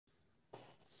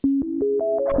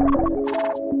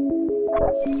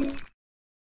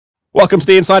Welcome to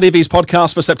the Inside EVs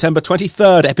podcast for September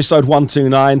 23rd, episode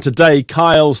 129. Today,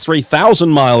 Kyle's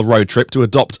 3,000-mile road trip to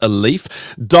adopt a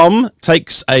Leaf. Dom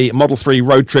takes a Model 3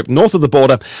 road trip north of the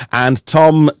border, and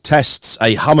Tom tests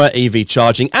a Hummer EV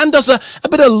charging and does a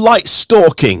bit of light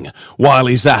stalking while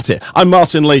he's at it. I'm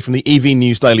Martin Lee from the EV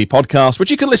News Daily podcast, which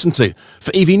you can listen to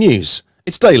for EV News.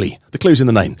 It's daily. The clue's in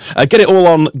the name. Get it all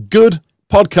on good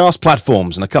podcast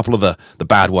platforms and a couple of the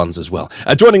bad ones as well.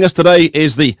 Joining us today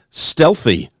is the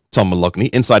stealthy Tom Malogny,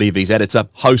 Inside EV's editor,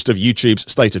 host of YouTube's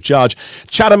State of Charge.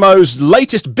 Chattermo's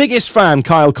latest, biggest fan,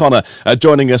 Kyle Connor,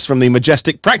 joining us from the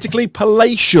majestic, practically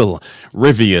palatial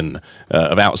Rivian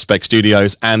of Outspec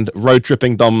Studios, and road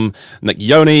tripping Dom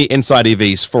Yoni, Inside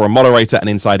EV's forum moderator and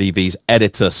Inside EV's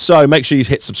editor. So make sure you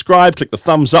hit subscribe, click the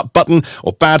thumbs up button,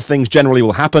 or bad things generally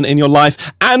will happen in your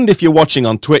life. And if you're watching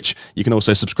on Twitch, you can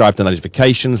also subscribe to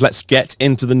notifications. Let's get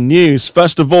into the news.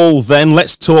 First of all, then,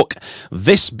 let's talk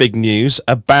this big news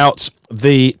about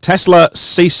the Tesla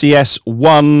CCS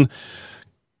 1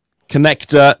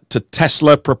 connector to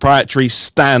Tesla proprietary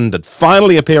standard,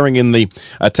 finally appearing in the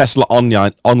Tesla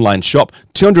online shop.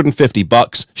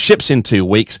 $250, ships in 2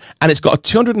 weeks, and it's got a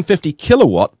 250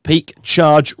 kilowatt peak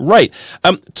charge rate.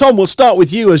 Tom, we'll start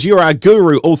with you as you're our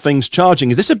guru, all things charging.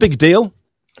 Is this a big deal?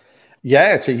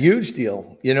 Yeah, it's a huge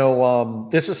deal. You know,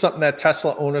 this is something that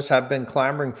Tesla owners have been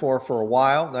clamoring for a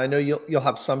while. And I know you'll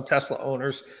have some Tesla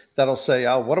owners that'll say,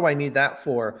 "Oh, what do I need that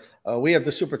for? We have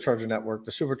the supercharger network. The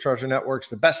supercharger network's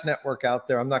the best network out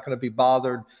there. I'm not going to be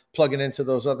bothered plugging into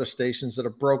those other stations that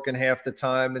are broken half the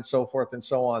time," and so forth and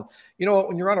so on. You know what?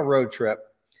 When you're on a road trip,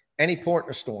 any port in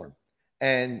a storm,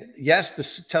 and yes,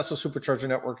 the Tesla supercharger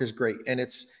network is great, and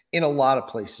it's in a lot of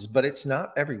places, but it's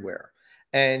not everywhere.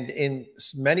 And in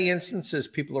many instances,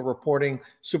 people are reporting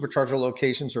supercharger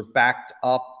locations are backed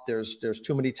up. There's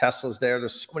too many Teslas there.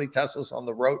 There's so many Teslas on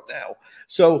the road now.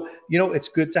 So, you know, it's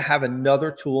good to have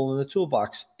another tool in the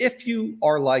toolbox. If you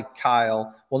are like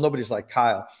Kyle, well, nobody's like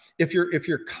Kyle. If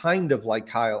you're kind of like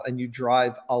Kyle and you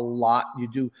drive a lot, you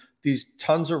do these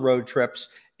tons of road trips,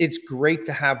 it's great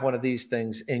to have one of these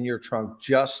things in your trunk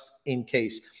just in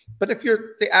case. But if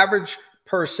you're the average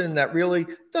person that really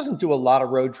doesn't do a lot of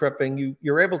road tripping,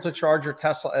 you're able to charge your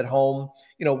Tesla at home,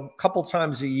 you know, a couple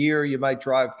times a year. You might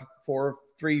drive 300,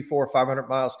 400, 500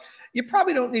 miles. You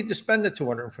probably don't need to spend the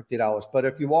 $250. But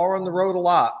if you are on the road a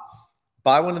lot,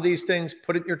 buy one of these things,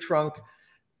 put it in your trunk.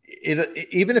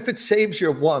 Even if it saves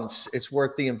you once, it's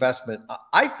worth the investment.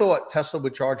 I thought Tesla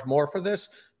would charge more for this.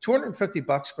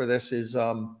 $250 for this is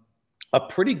a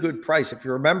pretty good price. If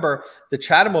you remember the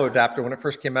CHAdeMO adapter, when it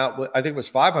first came out, I think it was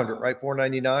 $500, right?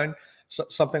 $499,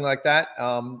 something like that.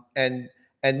 And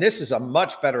this is a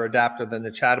much better adapter than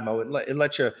the CHAdeMO. It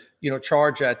lets you, you know,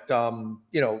 charge at,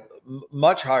 you know,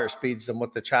 much higher speeds than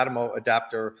what the CHAdeMO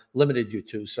adapter limited you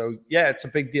to. So yeah, it's a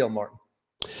big deal, Martin.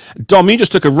 Dom, you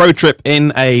just took a road trip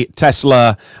in a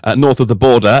Tesla north of the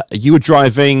border. You were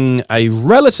driving a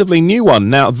relatively new one.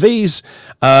 Now, these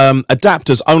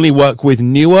adapters only work with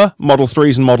newer Model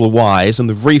 3s and Model Ys and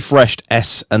the refreshed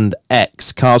S and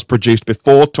X. Cars produced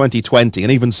before 2020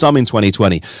 and even some in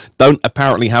 2020 don't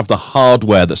apparently have the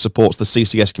hardware that supports the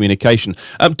CCS communication.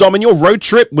 Dom, in your road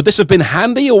trip, would this have been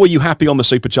handy, or were you happy on the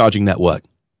supercharging network?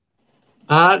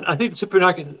 I think the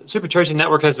supercharging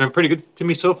network has been pretty good to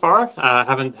me so far. I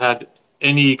haven't had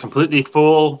any completely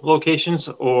full locations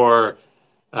or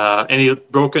any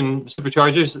broken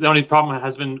superchargers. The only problem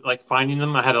has been like finding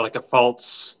them. I had like a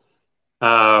false.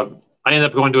 I ended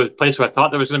up going to a place where I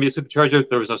thought there was going to be a supercharger.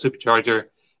 There was no supercharger,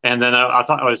 and then I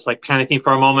thought I was like panicking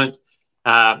for a moment.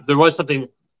 There was something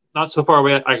not so far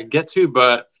away I could get to,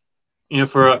 but you know,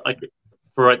 for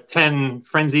 10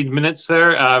 frenzied minutes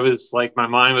there, I was like, my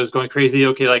mind was going crazy.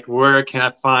 Okay, like where can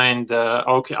I find,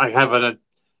 okay, I have an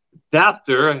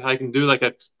adapter. I can do like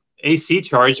a AC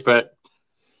charge, but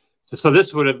so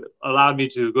this would have allowed me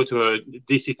to go to a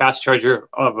DC fast charger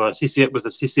of a CCS with a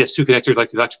CCS2 connector, like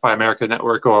the Electrify America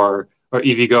network or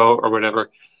EVgo or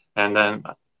whatever. And then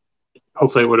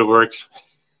hopefully it would have worked.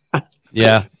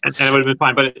 Yeah. and it would have been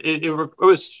fine, but it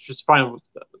was just fine.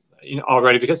 You know,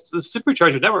 already, because the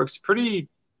supercharger network's pretty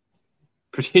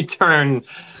darn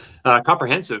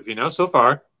comprehensive, you know, so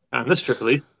far on this trip at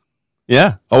least.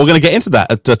 Yeah. Oh, we're going to get into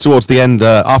that towards the end,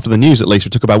 after the news at least. We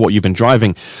talk about what you've been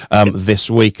driving this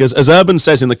week. As Urban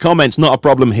says in the comments, not a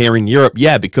problem here in Europe.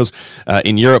 Yeah, because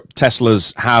in Europe,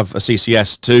 Teslas have a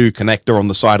CCS2 connector on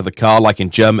the side of the car, like in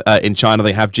China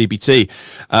they have GBT.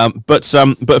 But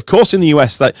of course in the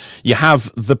US that you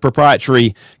have the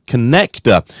proprietary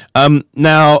connector.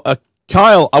 Now,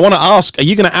 Kyle, I want to ask, are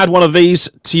you going to add one of these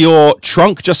to your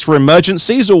trunk just for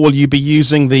emergencies, or will you be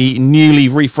using the newly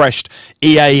refreshed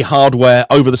EA hardware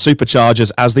over the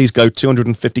superchargers as these go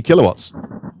 250 kilowatts?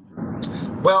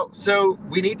 Well, so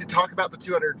we need to talk about the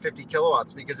 250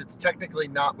 kilowatts because it's technically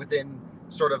not within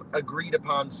sort of agreed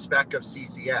upon spec of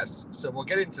CCS. So we'll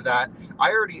get into that. I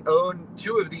already own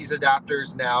 2 of these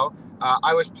adapters now.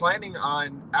 I was planning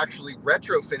on actually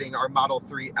retrofitting our Model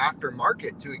 3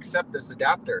 aftermarket to accept this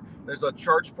adapter. There's a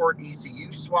charge port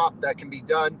ECU swap that can be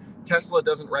done. Tesla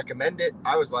doesn't recommend it.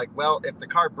 I was like, well, if the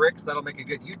car bricks, that'll make a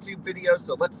good YouTube video,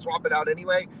 so let's swap it out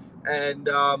anyway. And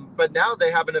but now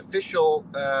they have an official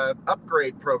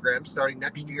upgrade program starting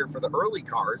next year for the early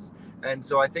cars. And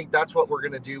so I think that's what we're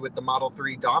going to do with the Model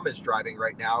 3 Dom is driving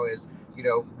right now is, you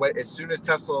know, as soon as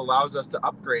Tesla allows us to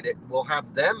upgrade it, we'll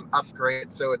have them upgrade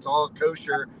it so it's all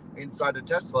kosher inside of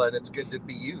Tesla and it's good to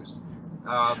be used.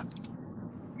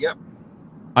 Yep.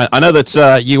 I know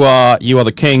that you are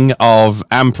the king of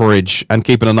amperage and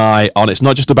keeping an eye on it. It's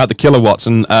not just about the kilowatts.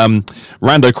 And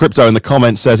Rando Crypto in the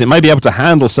comments says it may be able to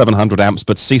handle 700 amps,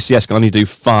 but CCS can only do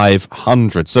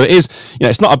 500. So it is, you know,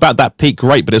 it's not about that peak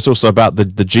rate, but it's also about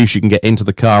the juice you can get into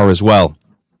the car as well.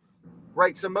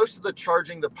 Right. So most of the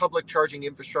charging, the public charging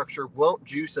infrastructure won't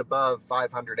juice above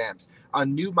 500 amps.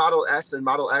 On new Model S and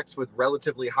Model X with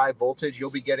relatively high voltage, you'll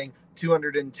be getting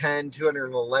 210,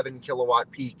 211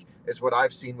 kilowatt peak is what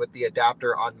I've seen with the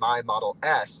adapter on my Model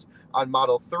S. On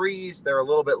Model 3s, they're a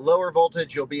little bit lower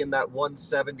voltage. You'll be in that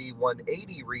 170,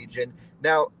 180 region.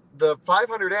 Now, the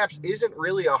 500 amps isn't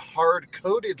really a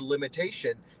hard-coded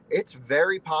limitation. It's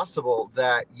very possible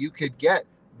that you could get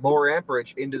more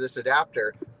amperage into this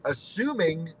adapter,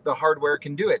 assuming the hardware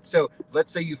can do it. So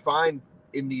let's say you find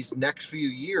in these next few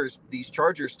years, these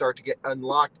chargers start to get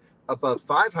unlocked above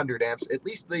 500 amps, at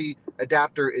least the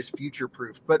adapter is future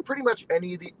proof. But pretty much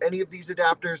any of these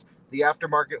adapters, the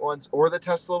aftermarket ones or the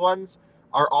Tesla ones,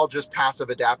 are all just passive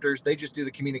adapters. They just do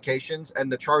the communications and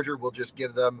the charger will just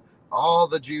give them all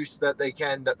the juice that they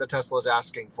can that the Tesla is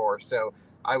asking for. So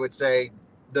I would say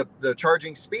the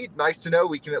charging speed, nice to know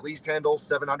we can at least handle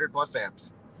 700 plus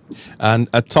amps. And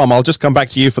Tom, I'll just come back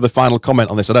to you for the final comment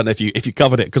on this. I don't know if you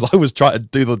covered it because I was trying to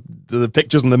do the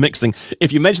pictures and the mixing.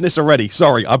 If you mentioned this already,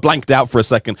 sorry, I blanked out for a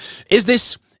second. Is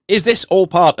this all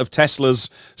part of Tesla's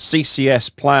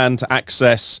CCS plan to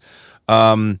access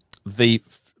the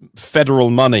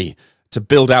federal money to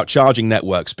build out charging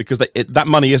networks? Because that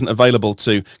money isn't available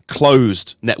to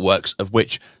closed networks of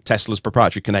which Tesla's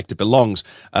proprietary connector belongs.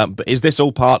 But is this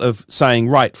all part of saying,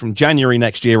 right, from January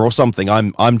next year or something,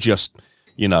 I'm just,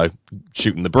 you know,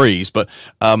 shooting the breeze, but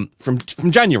from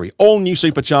January, all new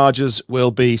superchargers will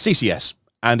be CCS.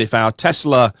 And if our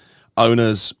Tesla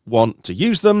owners want to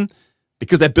use them,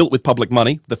 because they're built with public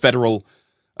money, the federal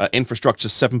infrastructure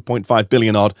 7.5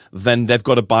 billion odd, then they've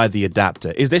got to buy the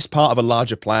adapter. Is this part of a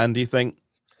larger plan, do you think?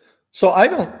 So I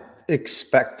don't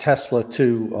expect Tesla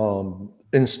to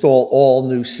install all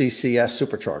new CCS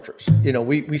superchargers. You know,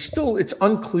 we still, it's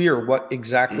unclear what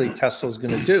exactly Tesla's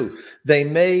going to do. They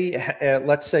may,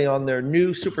 let's say on their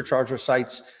new supercharger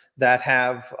sites that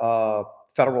have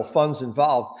federal funds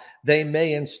involved, they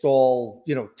may install,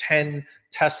 you know, 10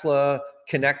 Tesla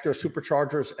connector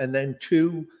superchargers and then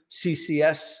 2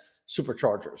 CCS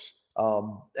superchargers.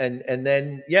 And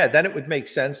then, yeah, then it would make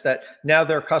sense that now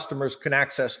their customers can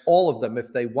access all of them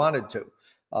if they wanted to.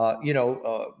 You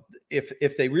know,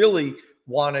 if they really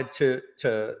wanted to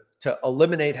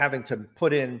eliminate having to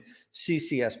put in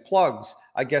CCS plugs,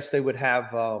 I guess they would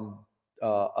have an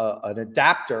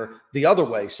adapter the other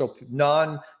way. So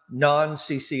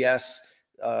non-CCS,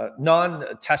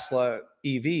 non-Tesla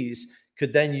EVs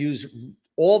could then use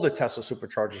all the Tesla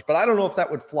superchargers. But I don't know if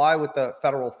that would fly with the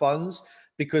federal funds,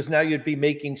 because now you'd be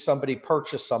making somebody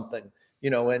purchase something, you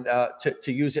know, and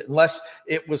to use it, unless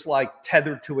it was like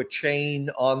tethered to a chain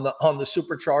on the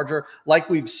supercharger, like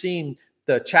we've seen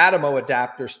the CHAdeMO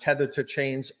adapters tethered to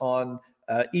chains on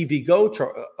EVgo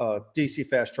DC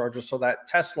fast chargers, so that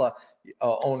Tesla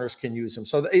owners can use them.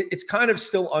 So it's kind of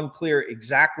still unclear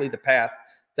exactly the path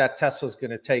that Tesla's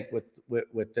going to take with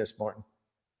this, Martin.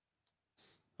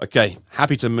 Okay,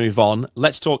 happy to move on.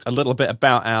 Let's talk a little bit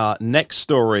about our next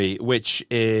story, which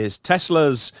is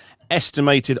Tesla's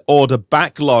estimated order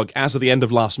backlog as of the end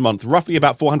of last month, roughly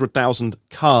about 400,000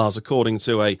 cars, according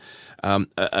to a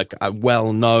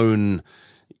well-known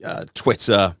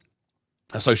Twitter,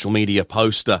 a social media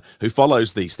poster who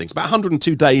follows these things. About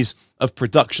 102 days of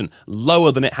production, lower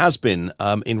than it has been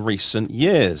in recent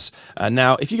years.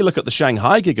 Now, if you look at the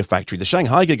Shanghai Gigafactory, the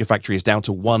Shanghai Gigafactory is down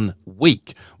to 1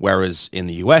 week, whereas in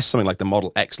the US, something like the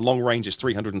Model X long range is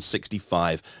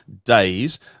 365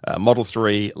 days. Model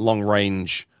 3 long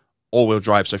range all-wheel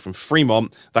drive. So from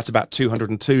Fremont, that's about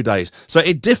 202 days. So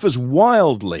it differs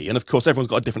wildly. And of course, everyone's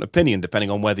got a different opinion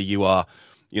depending on whether you are,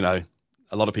 you know,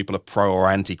 a lot of people are pro or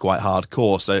anti quite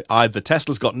hardcore. So either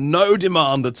Tesla's got no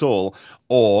demand at all,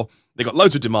 or they've got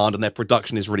loads of demand and their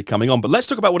production is really coming on. But let's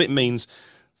talk about what it means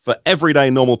for everyday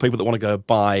normal people that want to go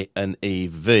buy an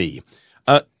EV.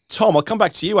 Tom, I'll come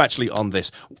back to you actually on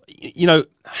this. You know,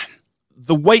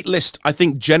 the wait list, I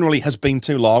think, generally has been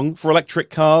too long for electric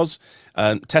cars.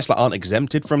 Tesla aren't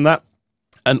exempted from that.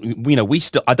 And, you know,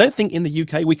 I don't think in the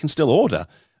UK we can still order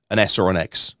an S or an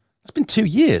X. It's been 2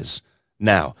 years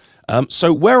now.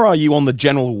 So where are you on the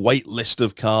general wait list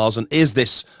of cars, and is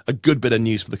this a good bit of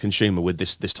news for the consumer with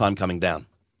this time coming down?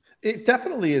 It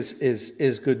definitely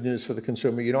is good news for the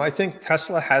consumer. You know, I think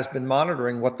Tesla has been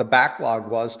monitoring what the backlog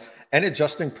was and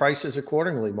adjusting prices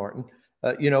accordingly, Martin.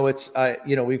 You know,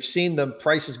 we've seen the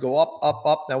prices go up, up,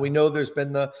 up. Now we know there's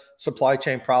been the supply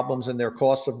chain problems and their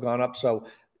costs have gone up. So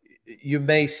you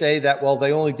may say that, well,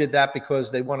 they only did that because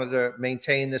they wanted to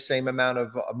maintain the same amount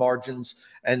of margins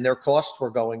and their costs were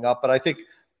going up. But I think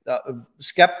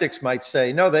skeptics might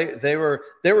say, no, they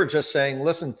were just saying,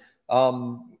 listen,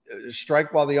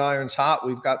 strike while the iron's hot.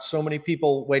 We've got so many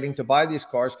people waiting to buy these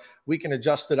cars. We can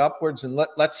adjust it upwards and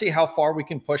let's see how far we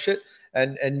can push it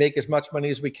and make as much money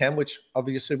as we can, which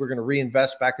obviously we're going to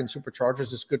reinvest back in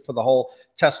superchargers. It's good for the whole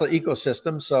Tesla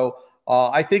ecosystem. So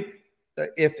I think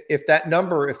if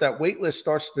that wait list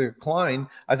starts to decline,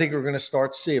 I think we're going to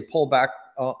start to see a pullback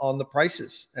on the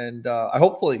prices. And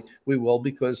hopefully we will,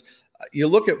 because you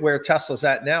look at where Tesla's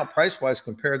at now, price-wise,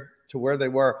 compared to where they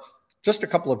were just a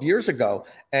couple of years ago,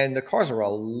 and the cars are a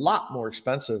lot more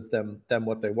expensive than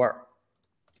what they were.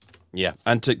 Yeah,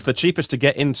 and the cheapest to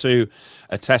get into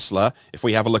a Tesla, if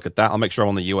we have a look at that, I'll make sure I'm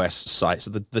on the US site. So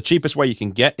the cheapest way you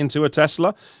can get into a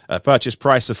Tesla, a purchase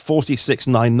price of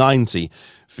 $46,990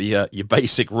 for your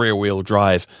basic rear-wheel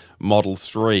drive Model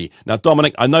 3. Now,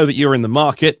 Dominic, I know that you're in the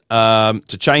market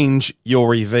to change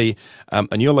your EV,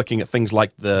 and you're looking at things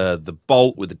like the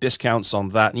Bolt with the discounts on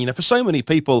that. And, you know, for so many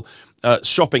people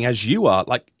shopping as you are,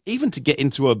 like, even to get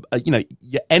into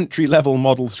your entry-level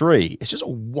Model 3, it's just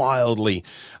wildly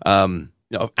out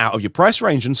of your price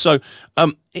range. And so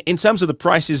in terms of the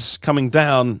prices coming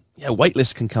down, yeah, wait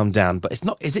lists can come down, but it's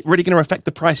not. Is it really going to affect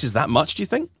the prices that much, do you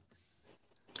think?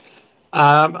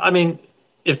 I mean,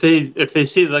 if they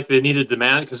see like they need a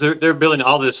demand, because they're building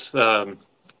all this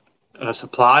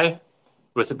supply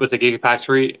with the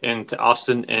Gigafactory in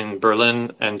Austin and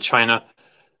Berlin and China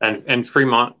and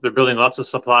Fremont, they're building lots of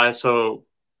supply. So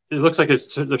it looks like they're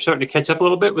starting to catch up a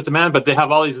little bit with demand, but they have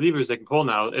all these levers they can pull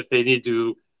now if they need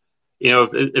to. You know,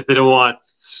 if they want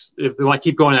to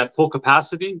keep going at full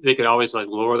capacity, they could always like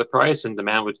lower the price and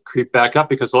demand would creep back up,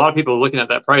 because a lot of people are looking at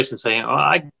that price and saying, oh,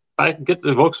 I can get the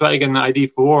Volkswagen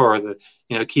ID4 or the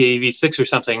Kia EV6 or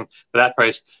something for that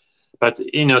price. But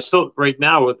still right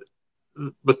now with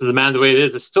the demand the way it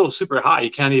is, it's still super high.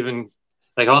 You can't even,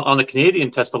 like on the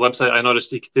Canadian Tesla website, I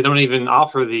noticed they don't even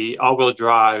offer the all-wheel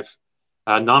drive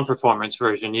non-performance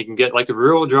version. You can get like the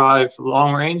rear-wheel drive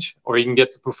long range, or you can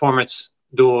get the performance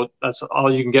dual. That's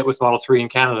all you can get with Model 3 in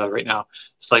Canada right now.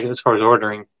 It's like as far as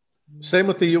ordering. Same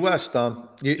with the U.S., Dom.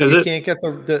 You can't get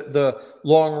the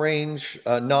long range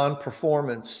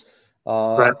non-performance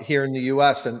here in the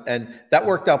U.S. and that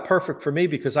worked out perfect for me,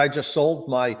 because I just sold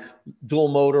my dual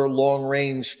motor long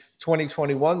range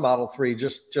 2021 Model 3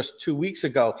 just 2 weeks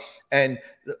ago, and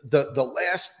the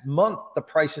last month the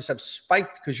prices have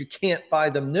spiked because you can't buy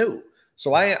them new.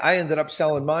 So I ended up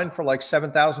selling mine for like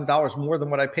 $7,000 more than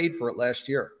what I paid for it last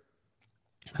year.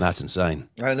 That's insane.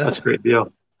 I know. That's a great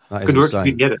deal. That is good work insane. if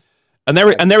you get it. And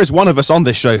there is one of us on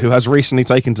this show who has recently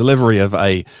taken delivery of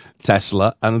a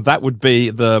Tesla, and that would be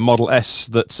the Model S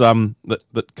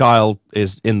that Kyle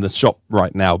is in the shop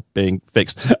right now being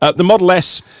fixed. The Model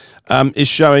S is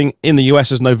showing in the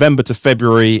US as November to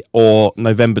February or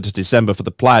November to December for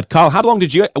the Plaid. Kyle, how long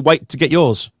did you wait to get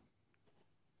yours?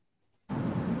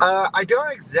 I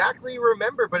don't exactly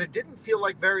remember, but it didn't feel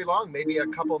like very long, maybe a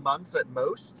couple months at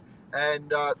most.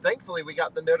 And thankfully, we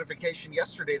got the notification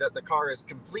yesterday that the car is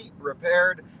complete,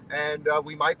 repaired, and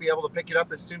we might be able to pick it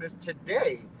up as soon as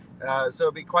today. So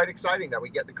it'll be quite exciting that we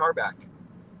get the car back.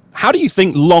 How do you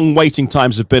think long waiting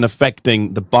times have been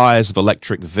affecting the buyers of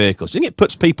electric vehicles? Do you think it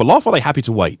puts people off, or are they happy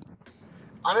to wait?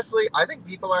 Honestly, I think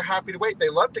people are happy to wait. They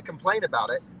love to complain about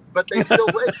it, but they still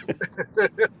wait.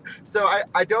 So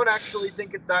I don't actually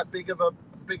think it's that big of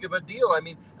a deal. I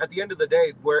mean, at the end of the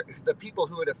day, where the people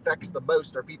who it affects the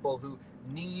most are people who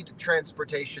need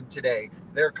transportation today.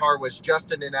 Their car was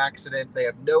just in an accident. They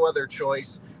have no other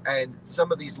choice. And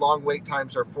some of these long wait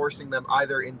times are forcing them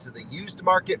either into the used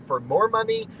market for more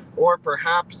money, or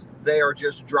perhaps they are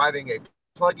just driving a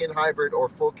plug-in hybrid or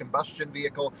full combustion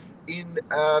vehicle in,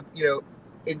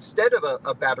 instead of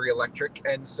a battery electric.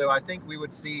 And so I think we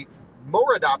would see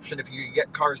more adoption if you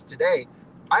get cars today.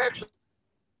 I actually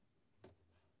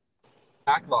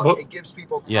backlog. It gives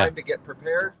people time to get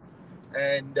prepared,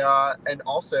 and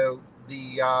also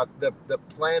the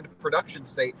planned production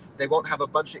state. They won't have a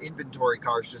bunch of inventory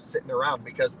cars just sitting around,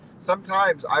 because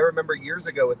sometimes I remember years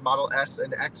ago with Model S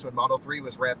and X, when Model 3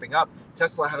 was ramping up,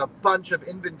 Tesla had a bunch of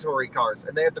inventory cars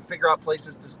and they had to figure out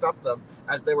places to stuff them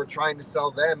as they were trying to sell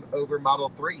them over Model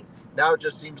 3. Now it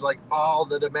just seems like all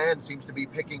the demand seems to be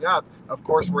picking up. Of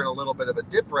course, we're in a little bit of a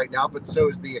dip right now, but so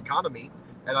is the economy.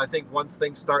 And I think once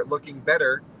things start looking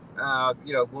better,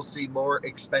 we'll see more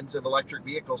expensive electric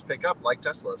vehicles pick up, like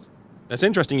Teslas. It's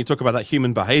interesting you talk about that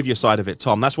human behavior side of it,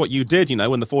 Tom. That's what you did,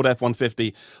 when the Ford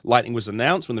F-150 Lightning was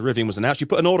announced, when the Rivian was announced, you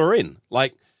put an order in.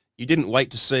 Like, you didn't wait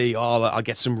to see, I'll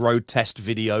get some road test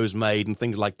videos made and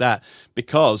things like that,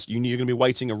 because you knew you were going to be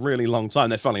waiting a really long time.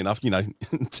 They're, funny enough,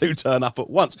 two turn up at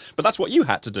once. But that's what you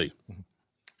had to do.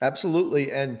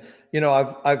 Absolutely. And,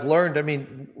 I've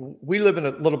learned, we live in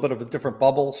a little bit of a different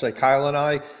bubble, say Kyle and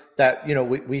I, that,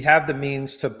 we have the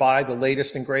means to buy the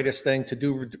latest and greatest thing, to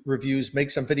do reviews,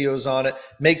 make some videos on it,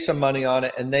 make some money on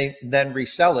it, and then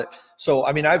resell it. So,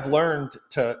 I've learned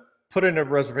to put in a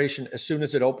reservation as soon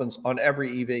as it opens on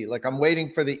every EV. Like, I'm waiting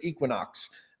for the Equinox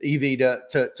EV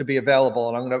to be available,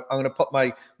 and I'm gonna put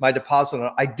my deposit on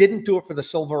it. I didn't do it for the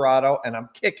Silverado, and I'm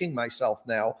kicking myself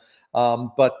now. I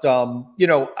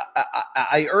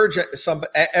urge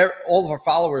all of our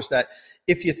followers that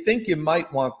if you think you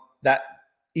might want that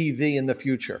EV in the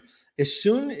future, as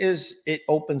soon as it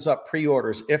opens up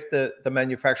pre-orders, if the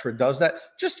manufacturer does that,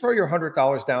 just throw your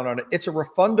 $100 down on it. It's a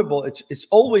refundable. It's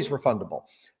always refundable.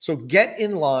 So get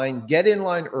in line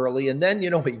early, and then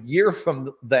a year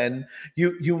from then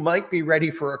you might be ready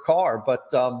for a car.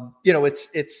 But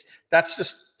that's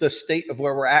just the state of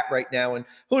where we're at right now. And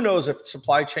who knows if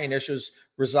supply chain issues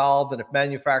resolve, and if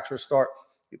manufacturers start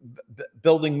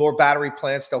building more battery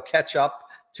plants, they'll catch up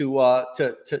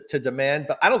to demand.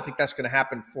 But I don't think that's going to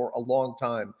happen for a long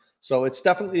time. So it's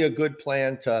definitely a good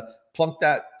plan to plunk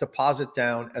that deposit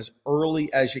down as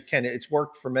early as you can. It's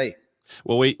worked for me.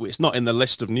 Well, it's not in the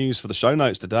list of news for the show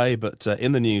notes today, but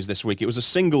in the news this week, it was a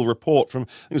single report from, I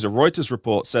think it was a Reuters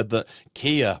report, said that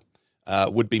Kia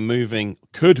could be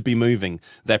moving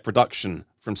their production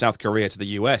from South Korea to the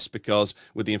US, because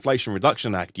with the Inflation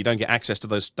Reduction Act, you don't get access to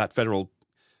that federal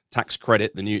tax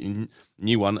credit, the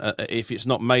new one, if it's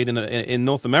not made in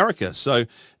North America. So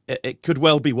it could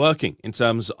well be working in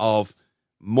terms of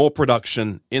more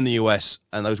production in the US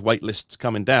and those wait lists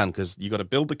coming down, because you got to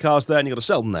build the cars there and you got to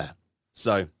sell them there.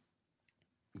 So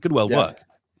it could well work.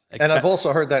 And I've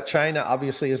also heard that China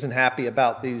obviously isn't happy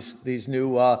about these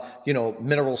new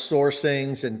mineral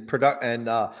sourcings and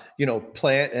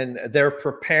plant, and they're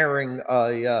preparing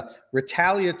a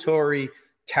retaliatory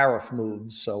tariff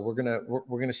moves. So we're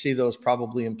gonna see those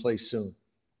probably in place soon.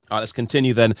 All right, let's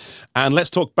continue then, and let's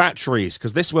talk batteries,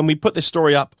 because when we put this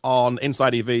story up on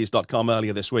InsideEVs.com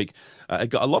earlier this week, it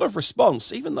got a lot of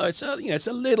response, even though it's a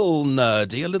little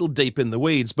nerdy, a little deep in the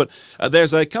weeds. But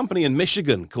there's a company in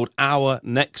Michigan called Our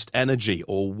Next Energy,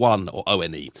 or ONE, or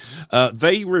ONE.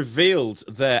 They revealed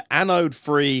their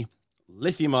anode-free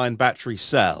lithium-ion battery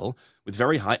cell with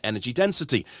very high energy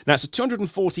density. Now, it's a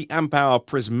 240 amp hour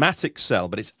prismatic cell,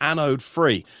 but it's anode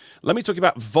free. Let me talk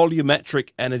about volumetric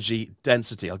energy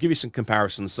density. I'll give you some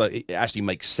comparisons so it actually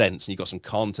makes sense and you've got some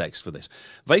context for this.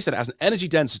 They said it has an energy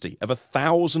density of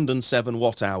 1,007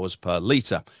 watt hours per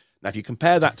litre. Now, if you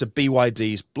compare that to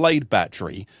BYD's Blade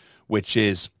battery, which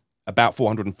is about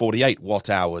 448 watt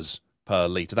hours per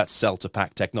litre, that's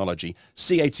cell-to-pack technology.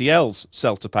 CATL's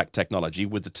cell-to-pack technology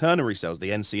with the ternary cells, the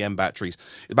NCM batteries,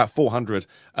 about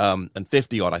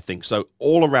 450 odd, I think. So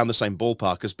all around the same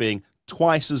ballpark as being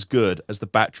twice as good as the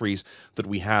batteries that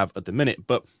we have at the minute.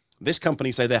 But this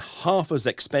company say they're half as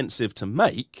expensive to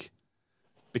make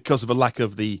because of a lack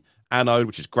of the anode,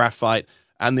 which is graphite,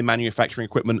 and the manufacturing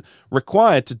equipment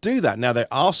required to do that. Now, there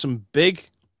are some big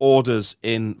orders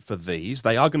in for these.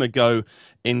 They are going to go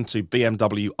into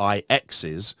BMW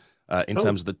iXs in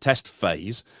terms of the test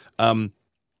phase.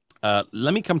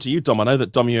 Let me come to you, Dom. I know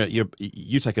that, Dom,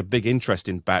 you take a big interest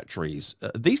in batteries.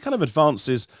 These kind of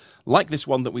advances, like this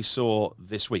one that we saw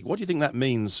this week, what do you think that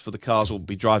means for the cars we'll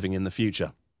be driving in the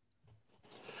future?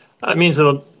 It means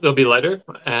they'll be lighter,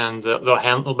 and they'll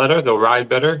handle better, they'll ride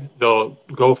better, they'll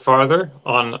go farther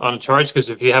on a charge,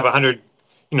 because if you have a 100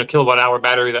 kilowatt hour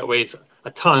battery that weighs a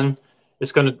ton,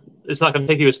 it's not gonna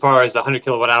take you as far as the 100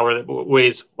 kilowatt hour that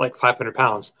weighs like 500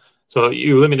 pounds. So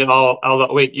you limit it all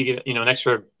that weight, you get an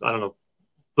extra, I don't know,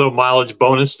 little mileage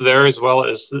bonus there, as well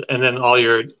as, and then all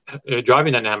your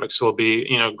driving dynamics will be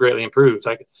greatly improved.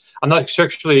 Like, I'm not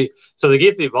actually, so they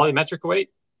gave the volumetric weight,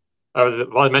 or the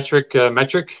volumetric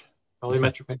metric,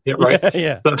 volumetric, yeah, right.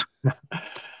 Yeah.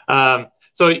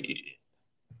 So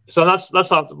so that's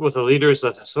not with the liters.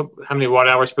 So how many watt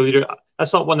hours per liter?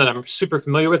 That's not one that I'm super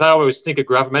familiar with. I always think of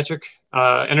gravimetric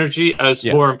energy as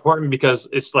more important, because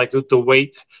it's like the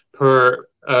weight per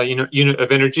unit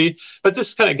of energy. But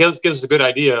this kind of gives a good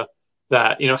idea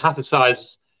that half the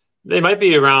size, they might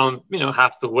be around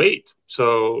half the weight.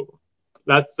 So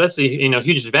that's a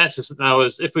huge advance. Now,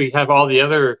 is if we have all the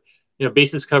other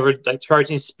bases covered, like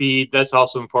charging speed, that's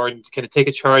also important. Can it take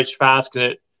a charge fast? Can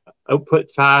it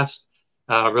output fast?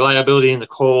 Reliability in the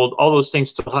cold, all those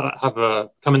things to have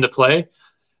come into play.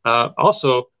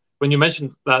 Also, when you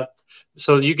mentioned that,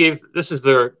 so you gave, this is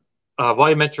their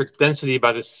volumetric density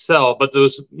by the cell, but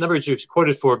those numbers you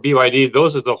quoted for BYD,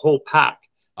 those are the whole pack.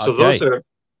 So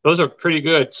those are pretty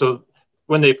good. So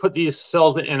when they put these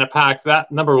cells in a pack,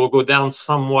 that number will go down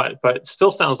somewhat, but it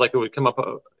still sounds like it would come up,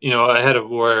 ahead of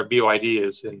where BYD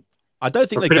is. And I don't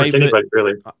think they gave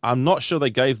really. I'm not sure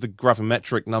they gave the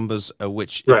gravimetric numbers,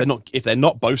 which if they're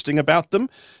not boasting about them,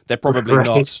 they're probably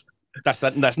not.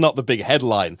 That's not the big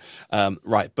headline,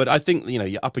 right? But I think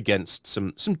you're up against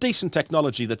some decent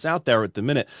technology that's out there at the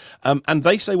minute, and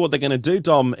they say what they're going to do,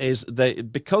 Dom, is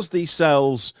because these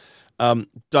cells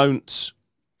don't,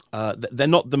 they're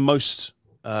not the most.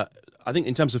 I think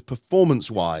in terms of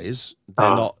performance-wise, they're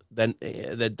not. Then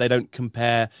they don't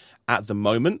compare at the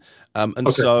moment,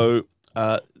 so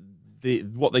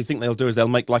what they think they'll do is they'll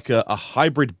make like a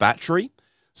hybrid battery.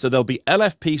 So there'll be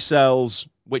LFP cells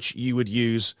which you would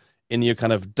use in your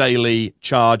kind of daily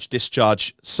charge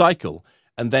discharge cycle,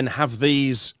 and then have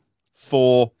these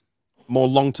for more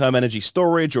long-term energy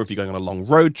storage, or if you're going on a long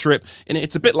road trip. And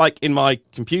it's a bit like in my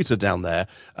computer down there.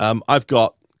 I've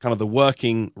got kind of the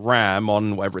working RAM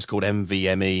on whatever it's called,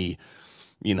 NVMe,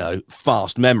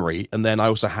 fast memory. And then I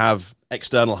also have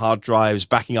external hard drives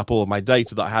backing up all of my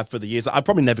data that I have for the years that I'm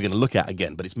probably never going to look at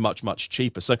again, but it's much, much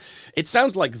cheaper. So it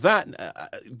sounds like that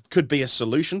could be a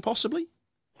solution, possibly.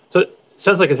 So it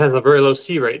sounds like it has a very low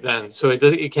C rate then. So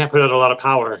it can't put out a lot of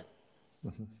power.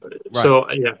 Mm-hmm.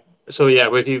 Right. So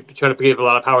if you try to give a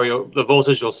lot of power, the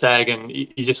voltage will sag, and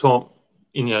you just won't,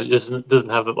 it doesn't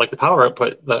have the power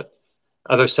output that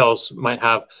other cells might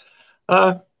have.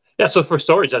 So for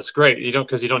storage, that's great.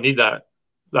 Because you don't need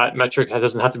that metric. It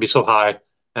doesn't have to be so high.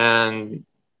 I don't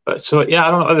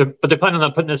know. But they're planning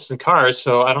on putting this in cars,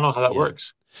 so I don't know how that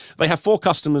works. They have 4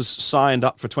 customers signed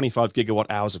up for 25 gigawatt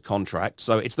hours of contract,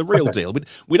 so it's the real deal.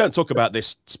 We don't talk about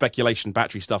this speculation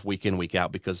battery stuff week in, week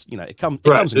out, because it comes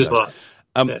and goes.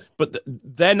 But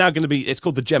they're now going to be, it's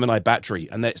called the Gemini battery,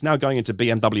 and it's now going into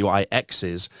BMW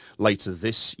iXs later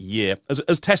this year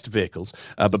as test vehicles.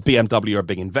 But BMW are a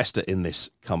big investor in this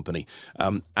company.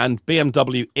 And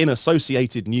BMW, in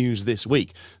Associated News this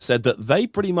week, said that they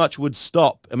pretty much would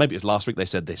stop, and maybe it was last week they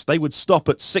said this, they would stop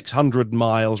at 600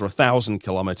 miles or 1,000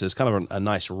 kilometers, kind of a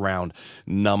nice round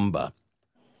number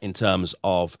in terms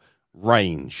of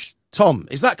range. Tom,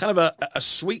 is that kind of a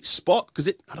sweet spot? Because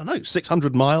I don't know,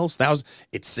 600 miles, 1,000,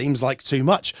 it seems like too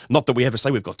much. Not that we ever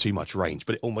say we've got too much range,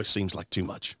 but it almost seems like too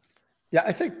much. Yeah,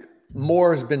 I think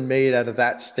more has been made out of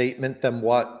that statement than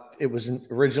what it was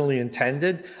originally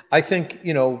intended. I think,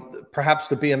 perhaps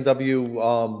the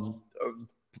BMW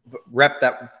rep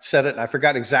that said it, and I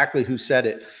forgot exactly who said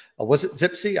it. Was it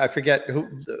Zipsy? I forget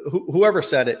whoever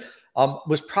said it.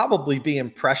 Was probably being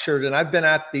pressured. And I've been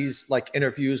at these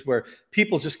interviews where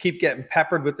people just keep getting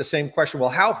peppered with the same question. Well,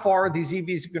 how far are these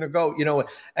EVs going to go?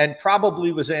 And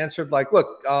probably was answered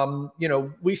look,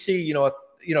 we see,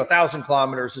 1,000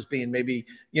 kilometers as being maybe,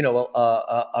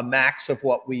 a max of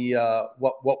what we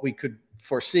could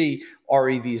foresee our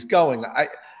EVs going.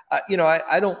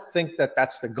 I don't think that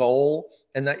that's the goal,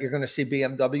 and that you're going to see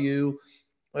BMW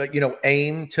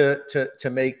aim to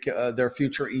make their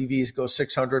future EVs go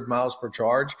 600 miles per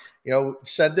charge.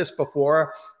 Said this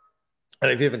before, and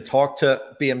I've even talked to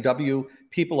BMW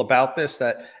people about this,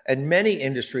 and many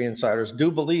industry insiders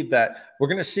do believe that we're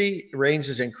going to see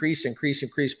ranges increase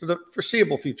for the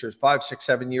foreseeable future, 5, 6,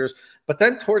 7 years. But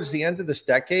then towards the end of this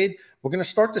decade, we're going to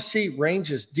start to see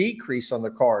ranges decrease on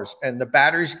the cars, and the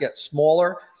batteries get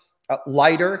smaller,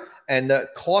 lighter, and the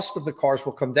cost of the cars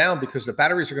will come down because the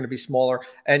batteries are going to be smaller.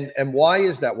 And why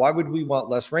is that? Why would we want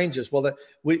less ranges? Well, that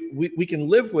we can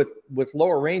live with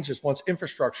lower ranges once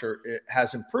infrastructure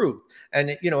has improved.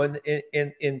 And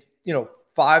in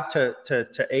 5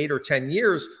 to 8 or 10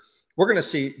 years, we're going to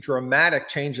see dramatic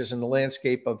changes in the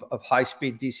landscape of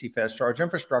high-speed DC fast charge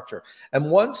infrastructure. And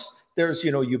once there's,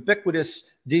 ubiquitous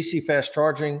DC fast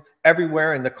charging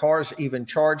everywhere and the cars even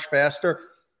charge faster,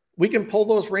 we can pull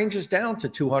those ranges down to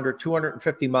 200,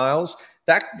 250 miles.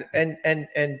 That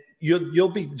and you'll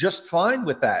be just fine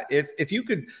with that. If you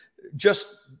could just,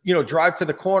 drive to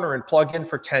the corner and plug in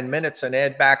for 10 minutes and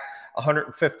add back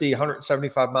 150,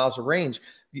 175 miles of range,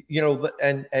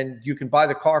 and you can buy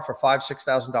the car for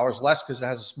 $5,000-$6,000 less because it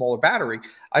has a smaller battery.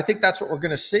 I think that's what we're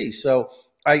going to see. So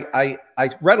I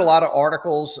read a lot of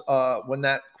articles when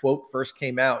that quote first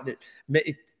came out.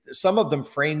 Some of them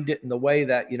framed it in the way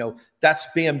that, that's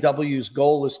BMW's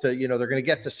goal is to, they're going to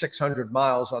get to 600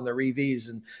 miles on their EVs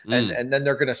and then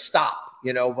they're going to stop.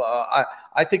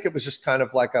 I think it was just kind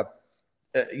of like an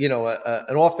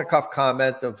off the cuff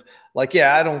comment of like,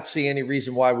 yeah, I don't see any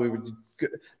reason why we would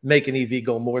make an EV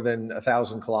go more than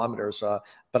 1,000 kilometers.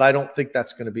 But I don't think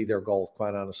that's going to be their goal,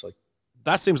 quite honestly.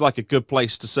 That seems like a good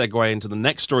place to segue into the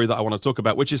next story that I want to talk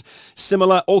about, which is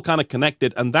similar, all kind of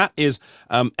connected, and that is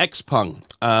Xpeng.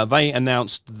 They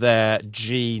announced their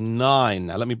G9.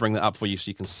 Now, let me bring that up for you so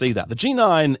you can see that. The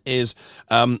G9 is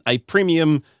a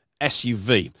premium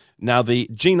SUV. Now, the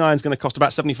G9 is going to cost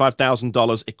about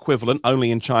 $75,000 equivalent,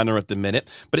 only in China at the minute,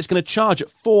 but it's going to charge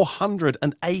at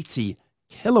 480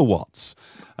 kilowatts.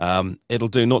 It'll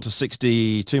do 0 to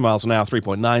 60, 2 miles an hour,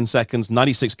 3.9 seconds,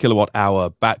 96 kilowatt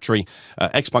hour battery.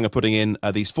 Xpeng are putting in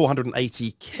these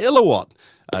 480 kilowatt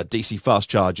DC fast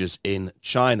chargers in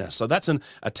China. So that's a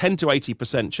 10 to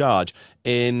 80% charge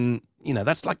in,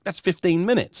 that's 15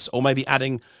 minutes, or maybe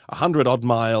adding 100 odd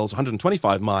miles,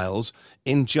 125 miles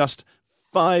in just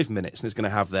 5 minutes. And it's going to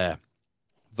have their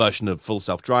version of full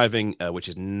self-driving, which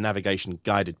is navigation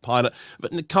guided pilot.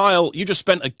 But Kyle, you just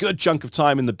spent a good chunk of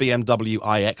time in the BMW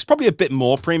iX, probably a bit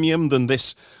more premium than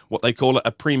this, what they call it,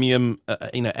 a premium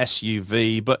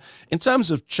SUV. But in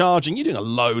terms of charging, you're doing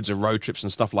loads of road trips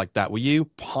and stuff like that. Were you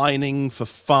pining for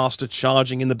faster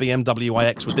charging in the BMW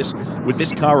iX? Would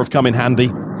this car have come in handy?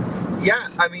 Yeah,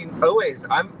 I mean, always.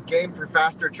 I'm game for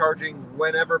faster charging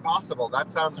whenever possible. That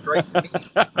sounds great to me.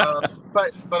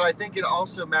 But I think it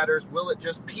also matters, will it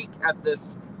just peak at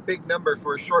this big number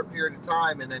for a short period of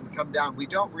time and then come down? We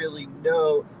don't really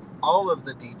know all of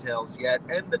the details yet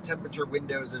and the temperature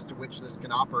windows as to which this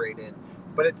can operate in.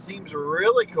 But it seems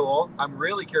really cool. I'm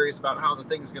really curious about how the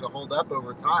thing's going to hold up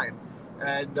over time.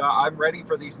 And I'm ready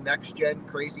for these next-gen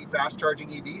crazy fast-charging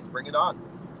EVs. Bring it on.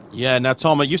 Yeah, now,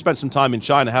 Tom, you spent some time in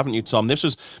China, haven't you, Tom? But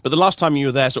the last time you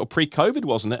were there, sort of pre-COVID,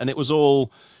 wasn't it? And it was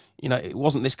all, it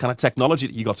wasn't this kind of technology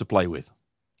that you got to play with.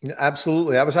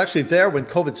 Absolutely. I was actually there when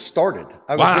COVID started.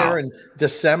 I was there in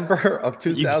December of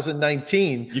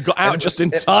 2019. You got out just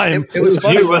in time. It was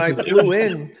funny when I flew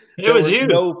in. There were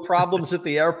no problems at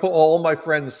the airport. All my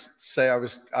friends say I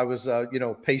was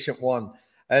patient one.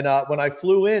 And when I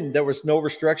flew in, there was no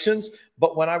restrictions.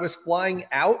 But when I was flying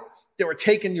out, they were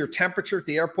taking your temperature at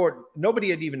the airport.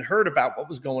 Nobody had even heard about what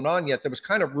was going on yet. There was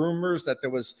kind of rumors that there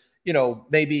was,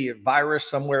 maybe a virus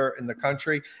somewhere in the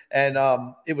country. And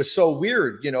it was so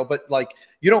weird, but like,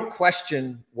 you don't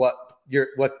question what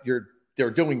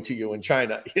they're doing to you in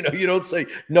China. You don't say,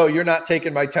 no, you're not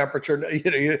taking my temperature.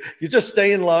 You just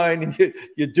stay in line and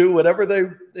you do whatever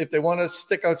if they want to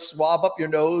stick a swab up your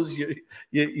nose,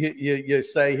 you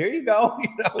say, here you go,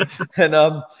 and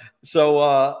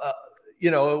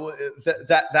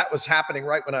that was happening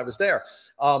right when I was there.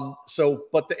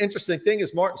 But the interesting thing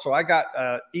is, Martin, so I got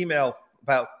an email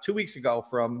about 2 weeks ago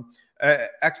from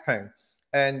Xpeng,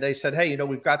 and they said, hey,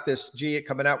 we've got this G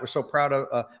coming out. We're so proud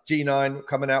of G9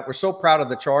 coming out. We're so proud of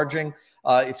the charging.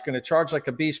 It's going to charge like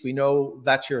a beast. We know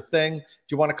that's your thing. Do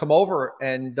you want to come over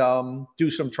and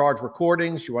do some charge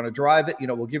recordings? You want to drive it?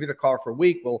 We'll give you the car for a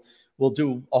week. We'll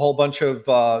do a whole bunch of,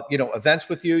 events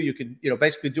with you. You can,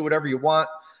 basically do whatever you want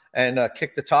and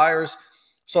kick the tires.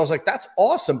 So I was like, that's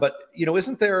awesome. But,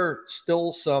 isn't there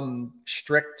still some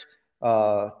strict,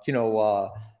 God,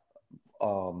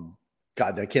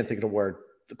 I can't think of the word,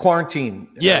 quarantine.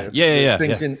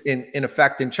 Things in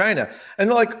effect in China. And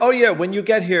they're like, oh yeah, when you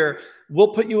get here,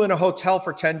 we'll put you in a hotel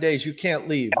for 10 days. You can't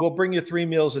leave. We'll bring you 3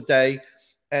 meals a day.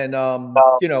 And,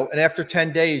 and after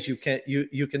 10 days, you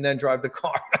can then drive the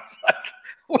car. I was like,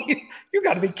 you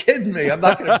got to be kidding me. I'm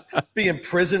not going to be in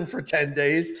prison for 10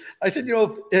 days. I said,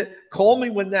 call me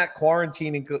when that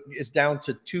quarantine is down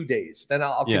to 2 days. Then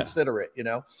I'll consider it,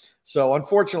 So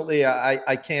unfortunately,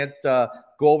 I can't go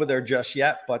over there just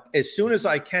yet. But as soon as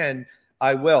I can,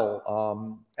 I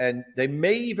will. And they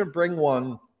may even bring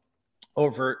one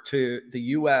over to the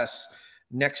U.S.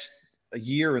 next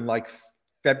year in like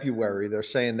February. They're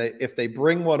saying that if they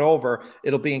bring one over,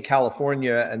 it'll be in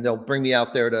California, and they'll bring me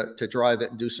out there to drive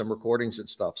it and do some recordings and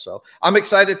stuff. So I'm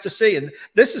excited to see. And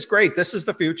this is great. This is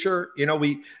the future. You know,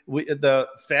 the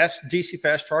DC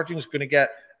fast charging is going to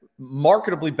get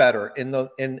marketably better in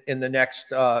the next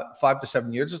 5 to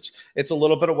 7 years. It's a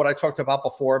little bit of what I talked about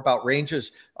before about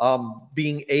ranges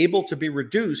being able to be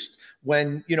reduced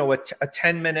when, you know, a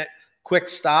 10-minute quick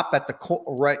stop at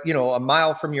the you know, a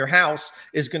mile from your house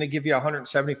is going to give you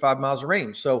 175 miles of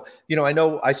range. So, you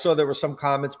know, I saw there were some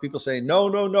comments, people saying, no,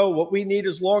 what we need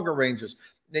is longer ranges.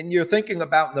 And you're thinking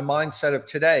about the mindset of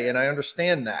today, and I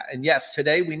understand that. And yes,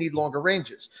 today we need longer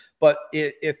ranges. But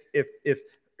if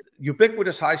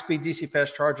ubiquitous high-speed DC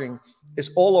fast charging is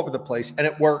all over the place, and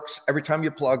it works every time you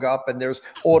plug up, and there's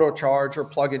auto charge or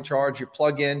plug-in charge. You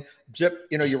plug in, zip,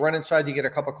 you know, you run inside, you get a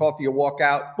cup of coffee, you walk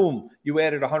out, boom, you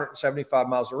added 175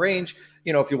 miles of range.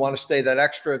 You know, if you want to stay that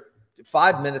extra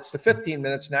 5 minutes to 15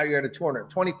 minutes, now you're at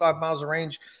 225 miles of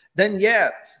range. Then yeah,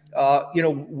 you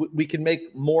know, we can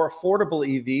make more affordable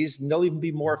EVs, and they'll even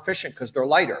be more efficient because they're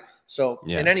lighter. So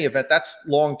in any event, that's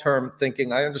long-term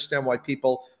thinking. I understand why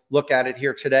people look at it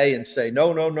here today and say,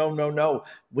 no,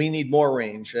 we need more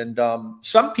range. And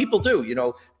some people do. You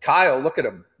know, Kyle, look at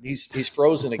him. He's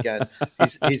frozen again.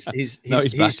 He's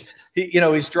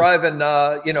driving,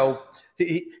 you know,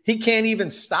 he can't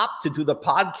even stop to do the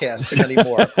podcast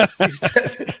anymore.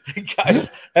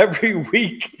 Guys, every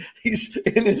week he's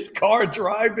in his car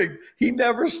driving. He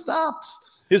never stops.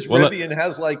 His Rivian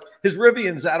has his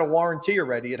Rivian's out of warranty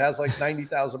already. It has like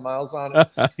 90,000 miles on it.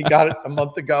 He got it a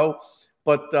month ago.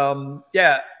 But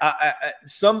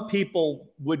some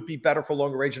people would be better for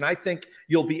longer range, and I think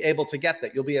you'll be able to get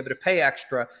that. You'll be able to pay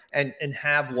extra and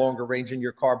have longer range in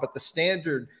your car. But the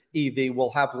standard EV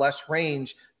will have less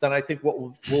range than I think what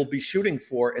we'll be shooting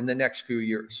for in the next few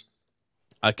years.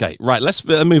 Okay, right, let's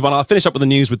move on. I'll finish up with the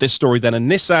news with this story then.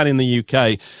 And Nissan in the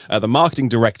UK, the marketing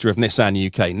director of Nissan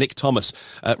UK, Nick Thomas,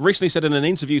 recently said in an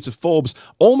interview to Forbes,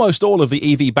 almost all of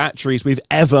the EV batteries we've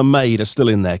ever made are still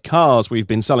in their cars. We've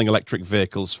been selling electric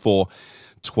vehicles for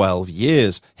 12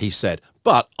 years, he said.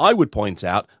 But I would point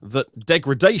out that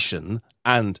degradation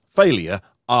and failure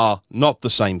are not the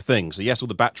same thing. So yes, all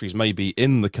the batteries may be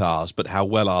in the cars, but how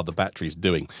well are the batteries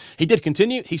doing? He did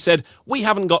continue. He said, we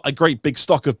haven't got a great big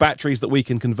stock of batteries that we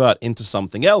can convert into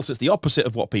something else. It's the opposite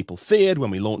of what people feared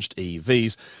when we launched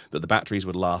EVs, that the batteries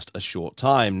would last a short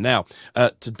time. Now,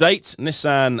 to date,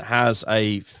 Nissan has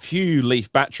a few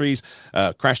Leaf batteries,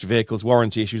 crashed vehicles,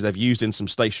 warranty issues they've used in some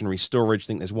stationary storage. I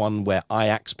think there's one where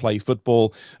Ajax play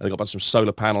football. They've got a bunch of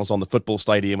solar panels on the football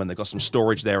stadium, and they've got some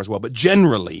storage there as well. But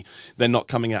generally, they're not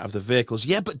coming out of the vehicles.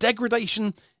 Yeah, but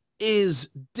degradation is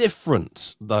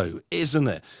different, though, isn't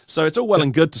it? So it's all well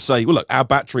and good to say, well, look, our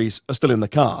batteries are still in the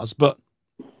cars, but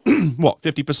what,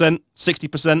 50%,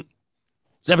 60%,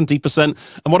 70%?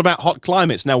 And what about hot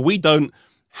climates? Now, we don't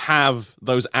have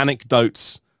those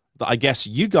anecdotes that I guess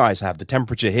you guys have. The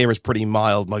temperature here is pretty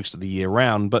mild most of the year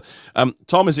round. But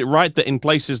Tom, is it right that in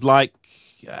places like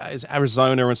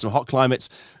Arizona and some hot climates,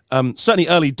 certainly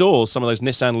early doors, some of those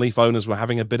Nissan Leaf owners were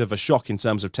having a bit of a shock in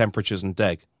terms of temperatures and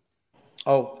deg?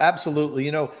 Oh, absolutely.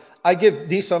 You know, I give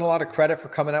Nissan a lot of credit for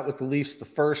coming out with the Leafs, the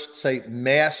first, say,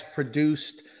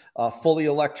 mass-produced, fully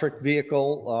electric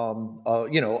vehicle,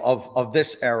 you know, of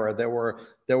this era. There were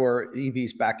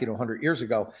EVs back, you know, 100 years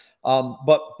ago.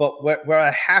 But where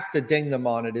I have to ding them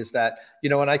on it is that, you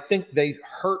know, and I think they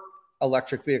hurt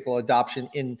electric vehicle adoption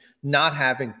in not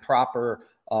having proper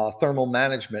thermal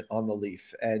management on the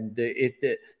Leaf. And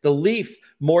the Leaf,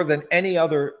 more than any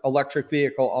other electric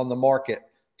vehicle on the market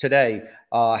today,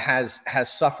 has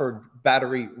suffered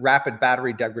rapid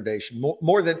battery degradation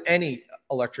more than any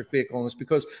electric vehicle, and it's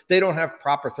because they don't have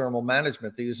proper thermal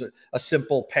management. They use a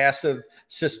simple passive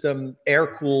system, air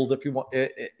cooled, if you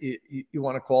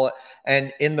want to call it.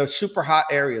 And in the super hot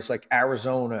areas like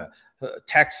Arizona,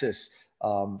 Texas,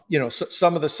 you know,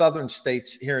 some of the southern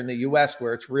states here in the U.S.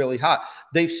 where it's really hot,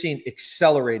 they've seen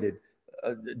accelerated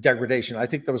degradation. I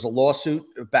think there was a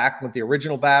lawsuit back with the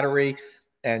original battery,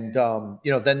 and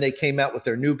you know, then they came out with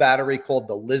their new battery called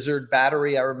the Lizard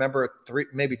battery. I remember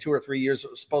maybe 2 or 3 years,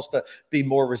 it was supposed to be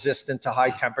more resistant to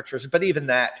high temperatures, but even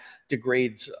that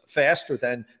degrades faster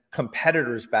than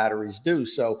competitors' batteries do.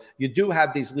 So you do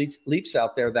have these Leafs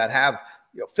out there that have,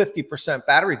 you know, 50%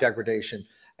 battery degradation,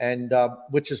 and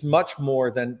which is much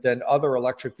more than other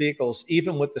electric vehicles,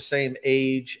 even with the same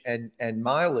age and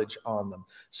mileage on them.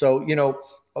 So, you know,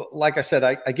 like I said,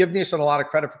 I give Nissan a lot of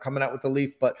credit for coming out with the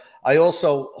Leaf, but I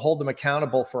also hold them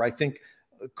accountable for, I think,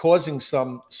 causing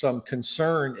some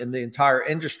concern in the entire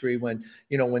industry when,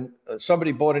 when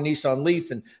somebody bought a Nissan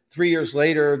Leaf and 3 years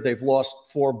later they've lost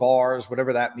 4 bars,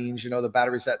 whatever that means. The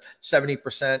battery's at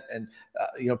 70%, and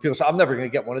people say, I'm never going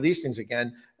to get one of these things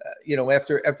again.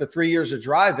 After 3 years of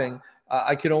driving,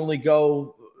 I could only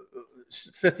go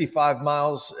 55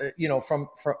 miles, from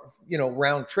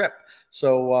round trip.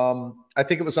 So I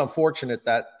think it was unfortunate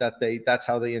that's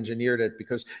how they engineered it,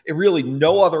 because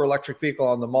no other electric vehicle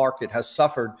on the market has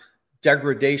suffered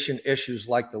degradation issues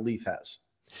like the Leaf has.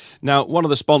 Now, one of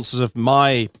the sponsors of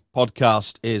my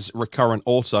podcast is Recurrent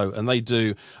Auto, and they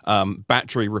do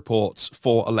battery reports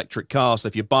for electric cars. So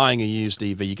if you're buying a used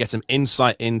EV, you get some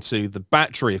insight into the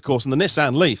battery. Of course, in the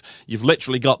Nissan Leaf, you've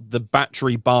literally got the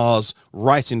battery bars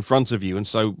right in front of you. And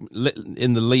so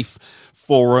in the Leaf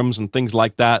forums and things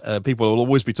like that, people will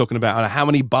always be talking about how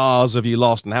many bars have you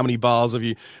lost and how many bars have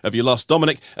you lost.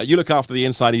 Dominic, you look after the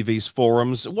Inside EVs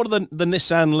forums. What are the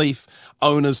Nissan Leaf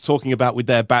owners talking about with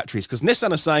their batteries? Because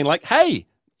Nissan are saying, like, hey,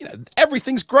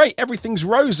 everything's great, everything's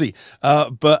rosy,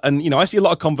 but I see a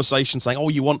lot of conversations saying, oh,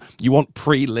 you want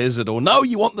pre-Lizard, or no,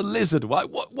 you want the Lizard.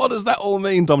 What does that all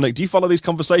mean, Dominic? Do you follow these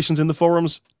conversations in the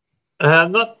forums?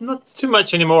 Not too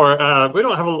much anymore. We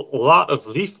don't have a lot of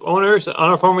Leaf owners on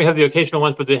our forum. We have the occasional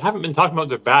ones, but they haven't been talking about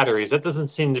their batteries. That doesn't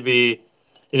seem to be,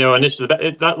 an issue.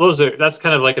 That's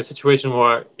kind of like a situation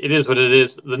where it is what it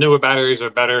is. The newer batteries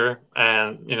are better,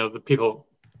 and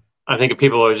I think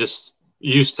people are just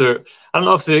used to. I don't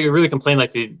know if they really complain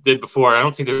like they did before. I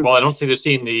don't think they're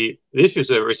seeing the issues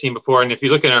that we're seeing before. And if you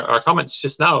look at our comments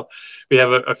just now, we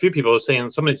have a few people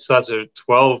saying somebody says there are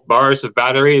 12 bars of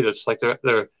battery. That's like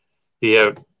the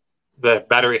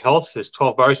battery health is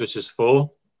 12 bars, which is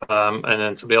full. And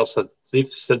then somebody else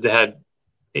said they had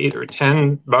 8 or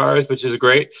 10 bars, which is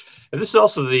great. And this is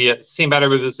also the same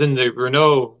battery that's in the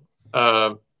Renault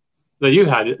that you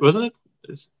had, wasn't it?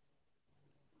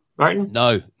 Martin?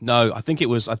 No. I think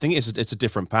it's a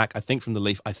different pack. I think from the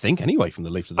Leaf. I think from the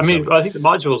Leaf to the. I think the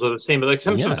modules are the same, but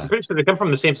I'm pretty sure they come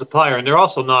from the same supplier, and they're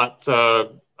also not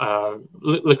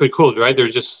liquid cooled, right? They're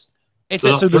just.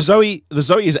 So the Zoe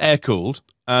is air cooled,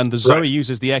 and the Zoe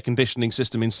uses the air conditioning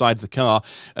system inside the car,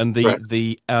 and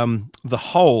the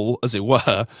hole, as it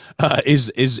were,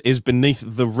 is beneath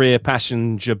the rear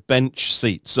passenger bench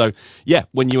seat. So yeah,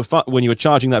 when you were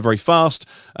charging that very fast,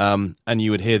 and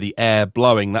you would hear the air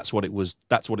blowing, that's what it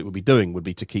would be doing, would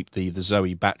be to keep the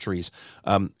Zoe batteries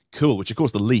cool, which of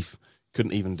course the Leaf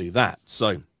couldn't even do that.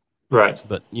 So. Right.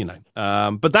 But,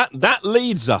 but that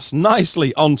leads us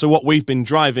nicely onto what we've been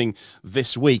driving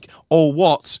this week, or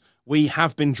what we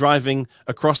have been driving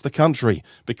across the country.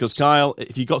 Because, Kyle,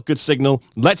 if you got good signal,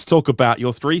 let's talk about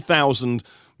your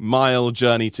 3,000-mile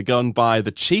journey to go and buy the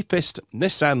cheapest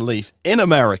Nissan Leaf in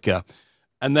America.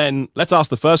 And then let's ask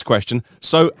the first question.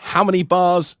 So how many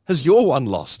bars has your one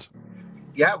lost?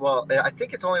 Yeah, well, I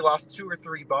think it's only lost 2 or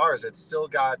 3 bars. It's still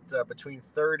got between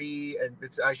 30 and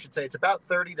it's about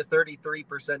 30 to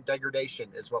 33% degradation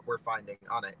is what we're finding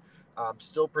on it.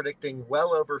 Still predicting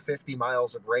well over 50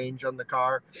 miles of range on the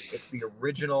car. It's the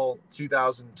original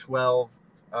 2012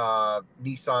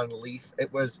 Nissan Leaf.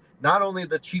 It was not only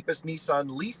the cheapest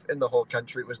Nissan Leaf in the whole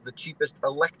country, it was the cheapest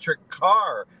electric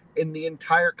car in the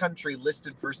entire country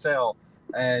listed for sale,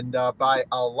 and by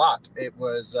a lot. It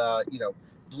was,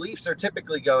 Leafs are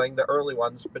typically going, the early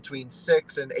ones, between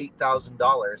 $6,000 and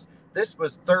 $8,000. This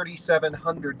was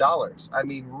 $3,700. I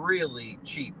mean, really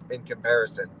cheap in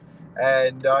comparison.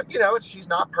 And she's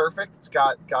not perfect. It's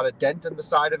got a dent in the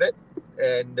side of it,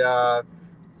 and the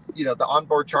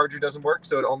onboard charger doesn't work,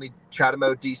 so it only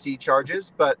CHAdeMO DC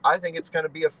charges. But I think it's going to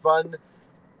be a fun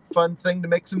thing to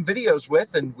make some videos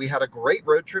with, and we had a great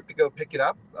road trip to go pick it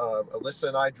up. Alyssa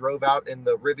and I drove out in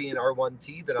the Rivian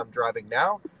R1T that I'm driving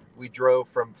now. We drove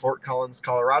from Fort Collins,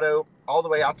 Colorado, all the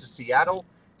way out to Seattle,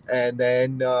 and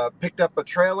then picked up a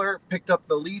trailer, picked up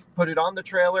the Leaf, put it on the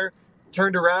trailer,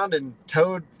 turned around and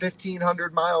towed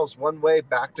 1,500 miles one way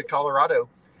back to Colorado.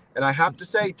 And I have to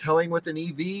say, towing with an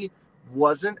EV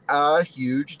wasn't a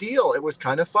huge deal. It was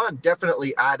kind of fun.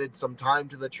 Definitely added some time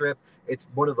to the trip. It's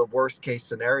one of the worst case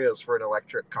scenarios for an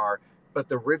electric car, but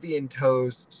the Rivian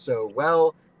tows so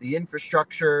well. The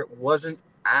infrastructure wasn't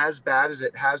as bad as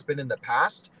it has been in the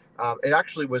past. It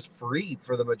actually was free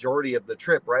for the majority of the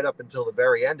trip, right up until the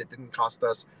very end. It didn't cost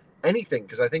us anything,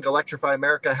 because I think Electrify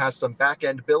America has some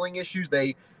back-end billing issues.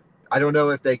 I don't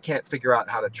know if they can't figure out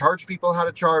how to charge people how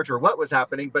to charge or what was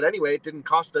happening, but anyway, it didn't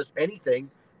cost us anything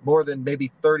more than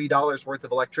maybe $30 worth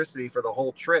of electricity for the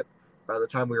whole trip by the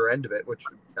time we were at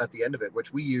the end of it,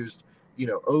 which we used,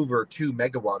 over 2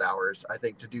 megawatt hours, I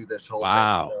think, to do this whole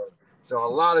thing. So a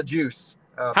lot of juice.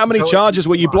 How many charges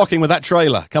were you blocking with that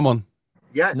trailer? Come on.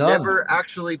 Yeah, None. never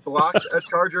actually blocked a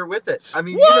charger with it. I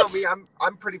mean, What? you know me,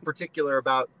 I'm pretty particular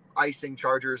about icing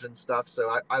chargers and stuff,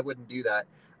 so I wouldn't do that.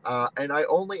 And I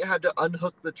only had to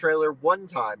unhook the trailer one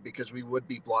time because we would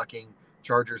be blocking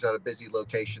chargers at a busy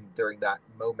location during that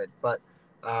moment. But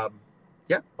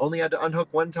yeah, only had to unhook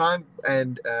one time,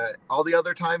 and all the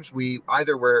other times we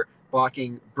either were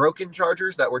blocking broken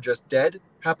chargers that were just dead,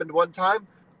 happened one time,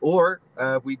 or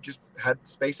we just had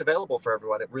space available for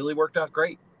everyone. It really worked out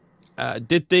great.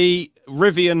 Did the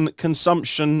Rivian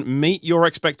consumption meet your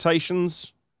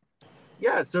expectations?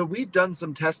 Yeah, so we've done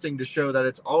some testing to show that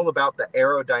it's all about the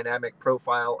aerodynamic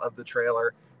profile of the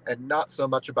trailer and not so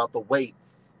much about the weight.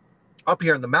 Up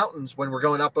here in the mountains, when we're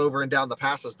going up over and down the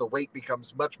passes, the weight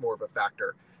becomes much more of a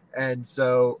factor. And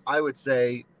so I would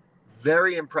say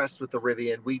very impressed with the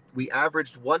Rivian. We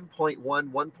averaged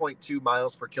 1.2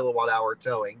 miles per kilowatt hour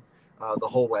towing the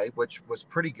whole way, which was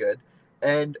pretty good.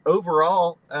 And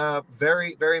overall,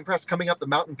 very, very impressed. Coming up the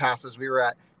mountain passes, we were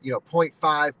at 0.5,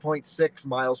 0.6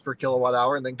 miles per kilowatt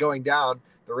hour, and then going down,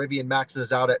 the Rivian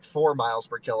maxes out at 4 miles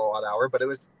per kilowatt hour. But it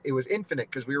was infinite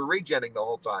because we were regenning the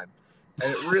whole time,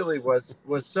 and it really was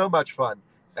so much fun.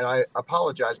 And I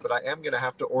apologize, but I am going to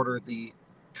have to order the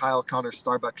Kyle Connor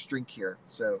Starbucks drink here,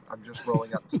 so I'm just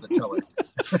rolling up to the teller.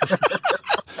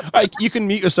 Hey, you can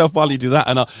mute yourself while you do that,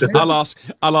 and I'll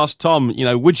ask Tom.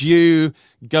 Would you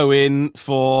go in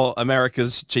for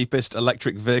America's cheapest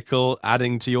electric vehicle,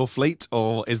 adding to your fleet,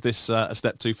 or is this a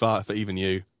step too far for even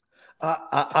you?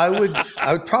 I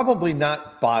would probably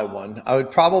not buy one. I would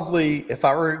probably, if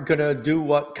I were going to do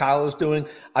what Kyle is doing,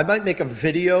 I might make a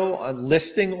video on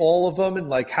listing all of them and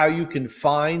like how you can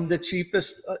find the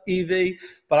cheapest EV.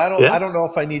 But I don't know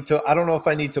if I need to. I don't know if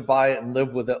I need to buy it and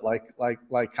live with it like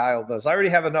Kyle does. I already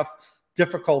have enough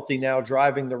difficulty now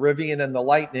driving the Rivian and the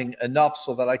Lightning enough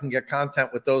so that I can get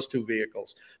content with those two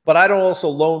vehicles. But I don't also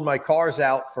loan my cars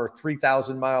out for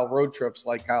 3,000-mile road trips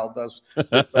like Kyle does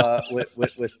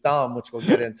with Dom, which we'll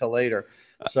get into later.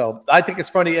 So I think it's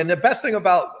funny. And the best thing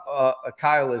about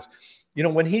Kyle is,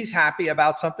 when he's happy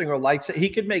about something or likes it, he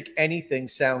could make anything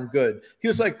sound good. He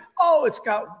was like, "Oh, it's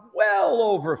got well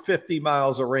over 50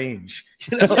 miles of range."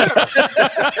 Oh,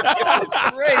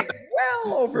 it's great.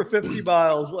 Well over 50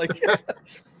 miles. Like,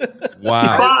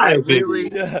 wow.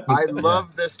 I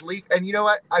love this Leaf. And you know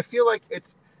what? I feel like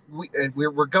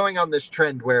we're going on this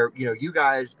trend where, you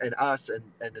guys and us,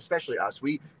 and especially us,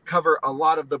 we cover a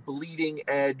lot of the bleeding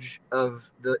edge of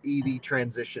the EV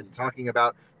transition, talking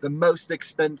about the most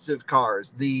expensive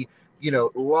cars, the,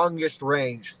 longest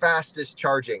range, fastest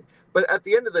charging. But at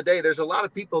the end of the day, there's a lot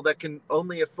of people that can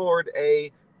only afford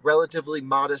a relatively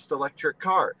modest electric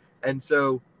car. And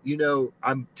so,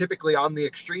 I'm typically on the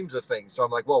extremes of things. So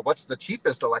I'm like, well, what's the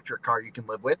cheapest electric car you can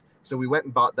live with? So we went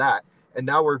and bought that. And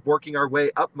now we're working our way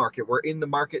up market. We're in the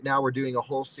market now. We're doing a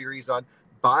whole series on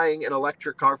buying an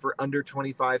electric car for under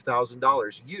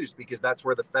 $25,000 used, because that's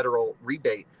where the federal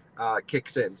rebate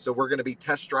kicks in. So we're going to be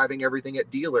test driving everything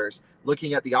at dealers,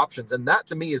 looking at the options. And that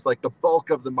to me is like the bulk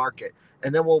of the market.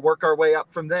 And then we'll work our way up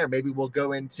from there. Maybe we'll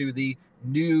go into the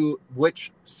new,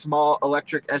 which small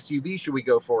electric SUV should we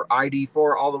go for?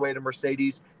 ID4 all the way to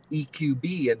Mercedes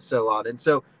EQB and so on. And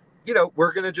so,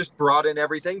 we're going to just broaden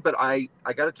everything. But I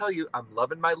got to tell you, I'm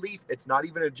loving my Leaf. It's not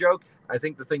even a joke. I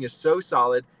think the thing is so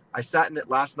solid. I sat in it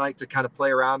last night to kind of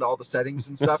play around all the settings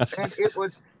and stuff. And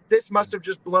this must have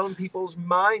just blown people's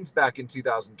minds back in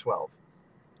 2012.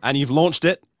 And you've launched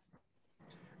it?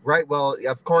 Right. Well,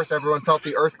 of course, everyone felt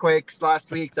the earthquakes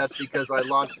last week. That's because I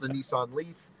launched the Nissan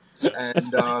Leaf.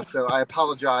 And so I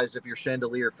apologize if your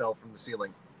chandelier fell from the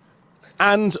ceiling.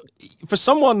 And for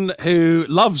someone who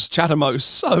loves CHAdeMO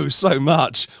so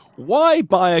much, why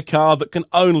buy a car that can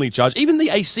only charge? Even the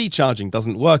AC charging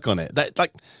doesn't work on it.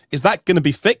 Is that going to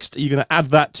be fixed? Are you going to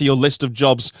add that to your list of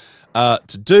jobs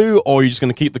to do, or are you just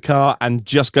going to keep the car and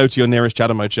just go to your nearest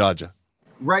CHAdeMO charger?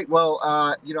 Right. Well,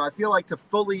 I feel like to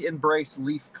fully embrace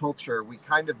Leaf culture, we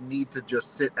kind of need to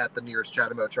just sit at the nearest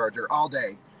CHAdeMO charger all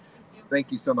day.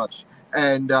 Thank you so much.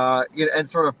 And and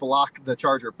sort of block the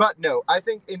charger. But no, I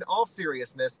think in all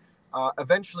seriousness,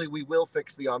 eventually we will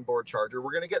fix the onboard charger.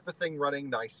 We're going to get the thing running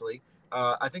nicely.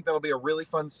 I think that'll be a really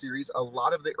fun series. A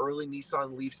lot of the early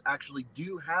Nissan Leafs actually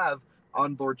do have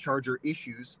onboard charger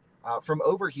issues from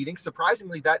overheating.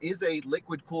 Surprisingly, that is a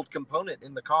liquid cooled component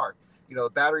in the car. The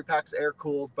battery pack's air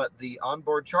cooled, but the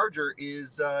onboard charger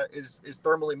is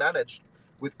thermally managed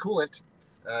with coolant.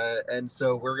 And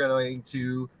so we're going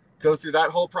to go through that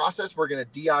whole process. We're going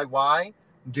to DIY,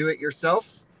 do it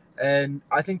yourself. And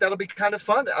I think that'll be kind of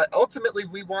fun. Ultimately,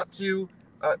 we want to,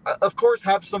 of course,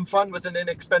 have some fun with an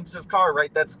inexpensive car,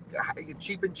 right? That's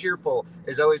cheap and cheerful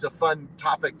is always a fun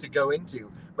topic to go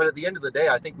into. But at the end of the day,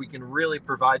 I think we can really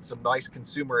provide some nice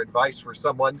consumer advice for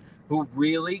someone who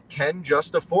really can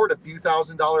just afford a few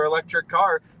 $1,000 electric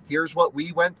car. Here's what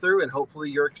we went through, and hopefully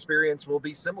your experience will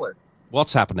be similar.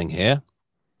 What's happening here?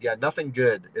 Yeah, nothing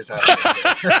good is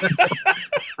happening.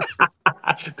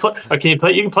 Okay, you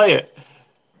can play it.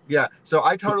 Yeah, so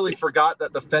I totally forgot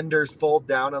that the fenders fold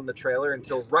down on the trailer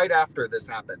until right after this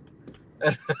happened.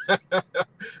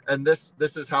 And this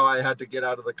is how I had to get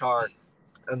out of the car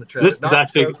and the trailer. This Not is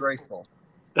actually so graceful.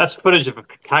 That's footage of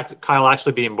Kyle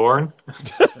actually being born.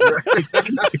 I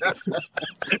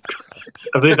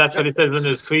believe that's what he says in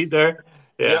his tweet there.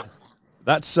 Yeah. Yep.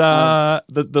 That's the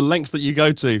links that you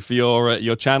go to for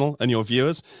your channel and your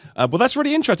viewers. Well, that's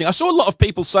really interesting. I saw a lot of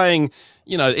people saying,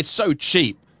 you know, it's so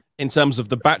cheap in terms of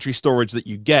the battery storage that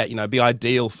you get. You know, it'd be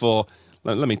ideal for.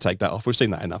 Let me take that off. We've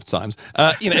seen that enough times.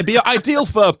 You know, it'd be ideal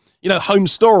for, you know, home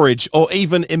storage or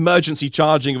even emergency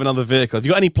charging of another vehicle. Have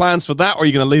you got any plans for that, or are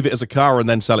you going to leave it as a car and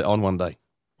then sell it on one day?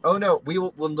 Oh no,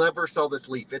 we'll never sell this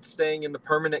Leaf. It's staying in the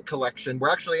permanent collection. We're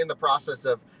actually in the process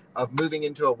of moving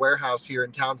into a warehouse here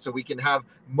in town so we can have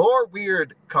more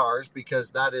weird cars, because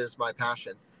that is my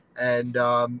passion. And,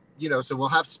 you know, so we'll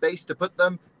have space to put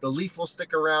them. The Leaf will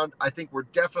stick around. I think we're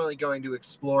definitely going to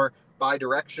explore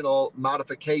bi-directional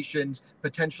modifications,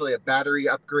 potentially a battery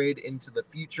upgrade into the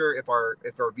future if our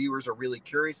viewers are really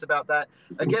curious about that.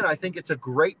 Again, I think it's a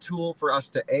great tool for us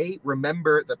to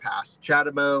remember the past.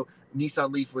 Chatamo,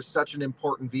 Nissan Leaf was such an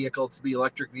important vehicle to the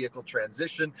electric vehicle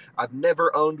transition. I've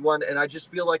never owned one, and I just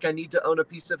feel like I need to own a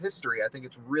piece of history. I think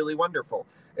it's really wonderful.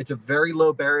 It's a very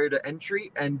low barrier to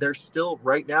entry, and they're still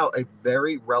right now a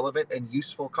very relevant and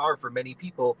useful car for many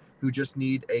people who just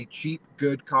need a cheap,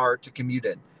 good car to commute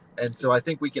in. And so I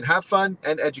think we can have fun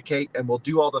and educate, and we'll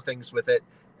do all the things with it.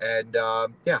 And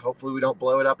yeah, hopefully we don't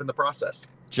blow it up in the process.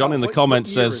 John in the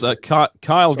comments says,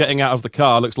 Kyle getting out of the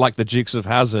car looks like the Dukes of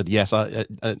Hazzard. Yes,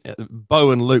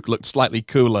 Bo and Luke looked slightly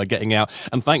cooler getting out.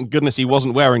 And thank goodness he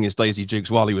wasn't wearing his Daisy Dukes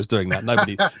while he was doing that.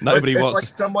 Nobody it's wants like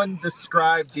someone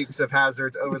described Dukes of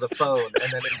Hazzard over the phone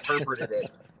and then interpreted it.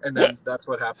 And then that's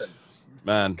what happened.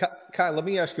 Man. Kyle, let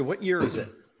me ask you, what year is it?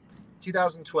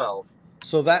 2012.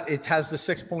 So that it has the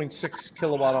 6.6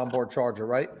 kilowatt onboard charger,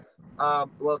 right?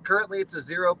 Well, currently it's a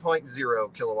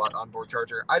 0.0 kilowatt onboard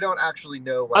charger. I don't actually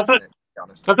know what's in it, to be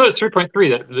honest. I thought it was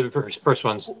 3.3, the first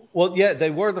ones. Well, yeah, they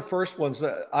were the first ones.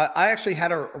 I actually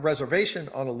had a reservation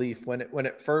on a Leaf when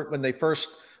they first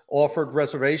offered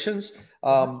reservations.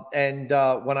 And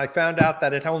when I found out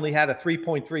that it only had a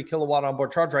 3.3 kilowatt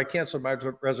onboard charger, I canceled my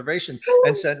reservation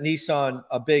and sent Nissan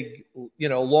a big,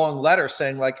 long letter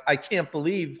saying, like, I can't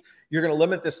believe you're going to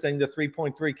limit this thing to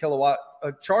 3.3 kilowatt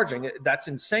charging. That's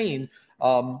insane.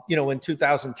 In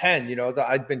 2010,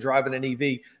 I'd been driving an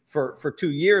EV for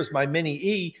 2 years. My Mini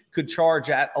E could charge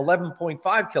at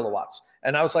 11.5 kilowatts.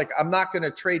 And I was like, I'm not going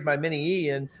to trade my Mini E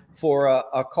in for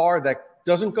a car that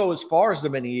doesn't go as far as the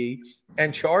Mini E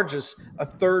and charges a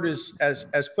third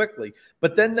as quickly.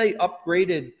 But then they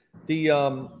upgraded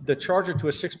the charger to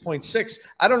a 6.6.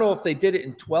 I don't know if they did it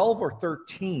in 12 or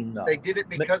 13 though. They did it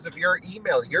because of your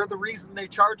email. You're the reason they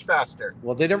charge faster.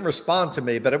 Well, they didn't respond to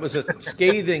me, but it was a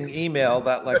scathing email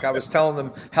that, like, I was telling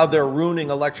them how they're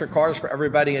ruining electric cars for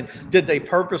everybody, and did they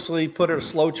purposely put a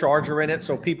slow charger in it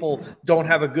so people don't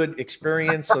have a good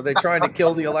experience, so they're trying to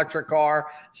kill the electric car.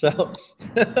 So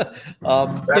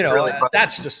really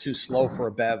that's just too slow for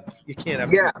a BEV. You can't have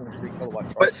 3.3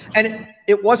 kilowatt charge. And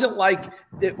it wasn't like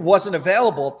it wasn't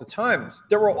available at the time.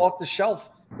 There were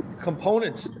off-the-shelf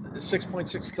components,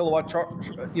 6.6 kilowatt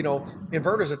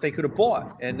inverters that they could have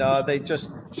bought, and they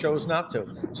just chose not to.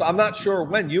 So I'm not sure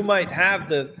when you might have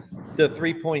the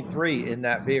 3.3 in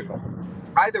that vehicle.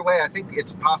 Either way, I think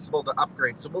it's possible to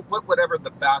upgrade. So we'll put whatever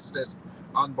the fastest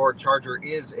onboard charger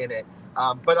is in it.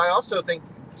 But I also think,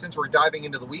 since we're diving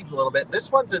into the weeds a little bit,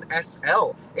 this one's an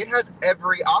SL. It has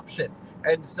every option.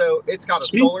 And so it's got a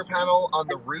solar panel on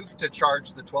the roof to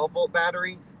charge the 12-volt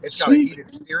battery. It's got a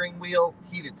heated steering wheel,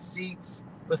 heated seats.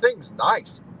 The thing's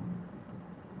nice.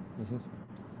 Mm-hmm.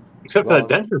 Except for the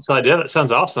dent inside. Yeah, that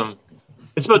sounds awesome.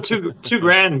 It's about two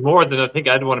grand more than I think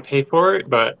I'd want to pay for it,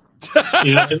 but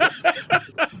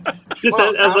just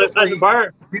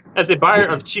as a buyer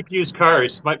of cheap used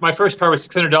cars, my first car was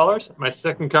 $600. My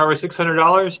second car was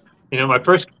 $600.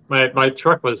 My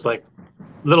truck was like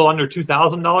a little under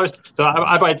 $2,000. So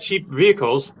I buy cheap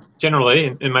vehicles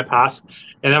generally in my past.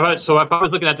 And so if I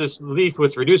was looking at this Leaf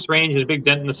with reduced range and a big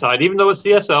dent in the side, even though it's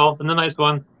the SL and the nice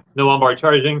one, no onboard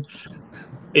charging,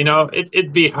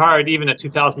 it'd be hard even at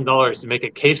 $2,000 to make a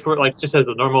case for it, like just as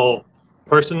a normal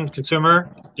person, consumer.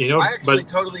 I actually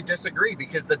totally disagree,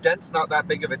 because the dent's not that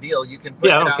big of a deal. You can push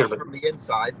it out from the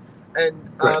inside. And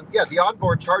Right. yeah, the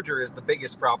onboard charger is the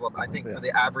biggest problem, I think, for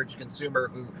the average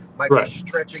consumer who might Right. be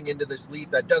stretching into this Leaf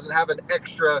that doesn't have an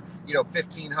extra,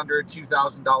 $1,500,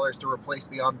 $2,000 to replace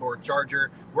the onboard charger.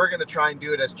 We're going to try and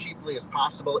do it as cheaply as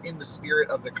possible in the spirit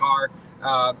of the car,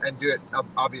 and do it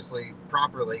obviously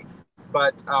properly.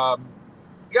 But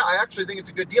yeah, I actually think it's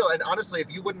a good deal. And honestly, if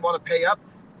you wouldn't want to pay up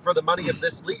for the money of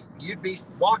this Leaf, you'd be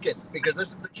walking, because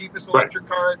this is the cheapest electric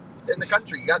car in the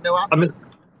country. You got no option.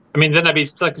 I mean, then I'd be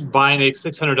stuck buying a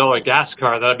 $600 gas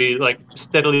car that'd be like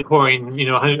steadily pouring,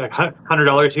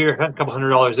 $100 here, a couple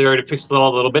 $100 there to fix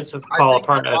all the little bits that fall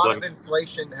apart. A lot of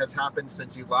inflation has happened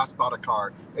since you last bought a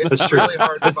car. It's That's true. really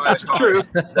hard to buy a car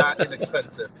that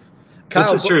inexpensive.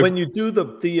 Kyle, when you do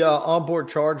the onboard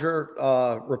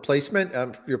charger replacement,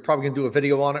 you're probably going to do a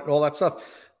video on it and all that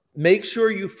stuff. Make sure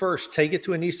you first take it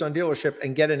to a Nissan dealership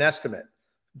and get an estimate,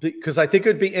 because I think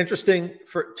it'd be interesting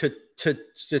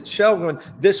to show when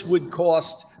this would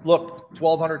cost. Look,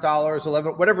 $1,200,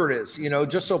 $1,100, whatever it is,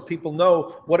 just so people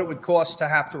know what it would cost to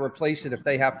have to replace it if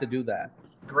they have to do that.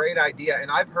 Great idea,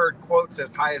 and I've heard quotes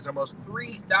as high as almost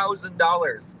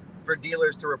 $3,000 for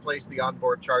dealers to replace the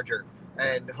onboard charger.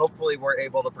 And hopefully we're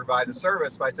able to provide a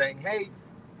service by saying, hey,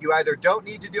 you either don't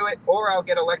need to do it, or I'll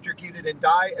get electrocuted and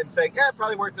die, and say, yeah,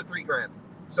 probably worth the $3,000.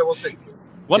 So we'll see.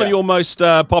 One of your most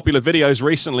popular videos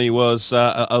recently was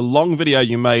a long video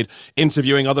you made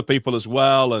interviewing other people as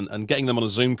well, and getting them on a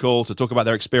Zoom call to talk about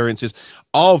their experiences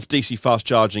of DC fast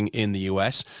charging in the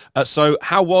US. So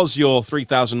how was your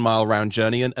 3,000-mile round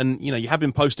journey? And you have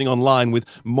been posting online with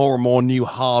more and more new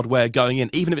hardware going in,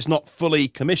 even if it's not fully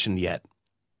commissioned yet.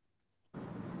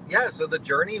 Yeah, so the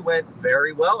journey went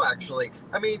very well, actually.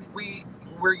 I mean,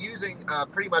 we're using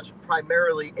pretty much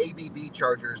primarily ABB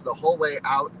chargers the whole way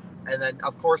out, and then,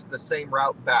 of course, the same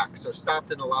route back. So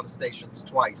stopped in a lot of stations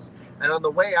twice. And on the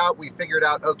way out, we figured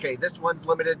out, okay, this one's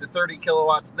limited to 30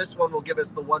 kilowatts. This one will give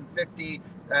us the 150.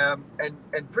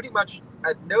 And pretty much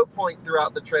at no point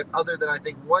throughout the trip, other than I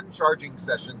think one charging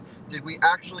session, did we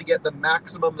actually get the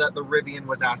maximum that the Rivian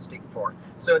was asking for.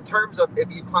 So in terms of,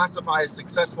 if you classify a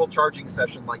successful charging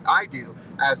session like I do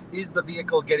as, is the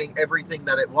vehicle getting everything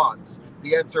that it wants?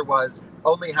 The answer was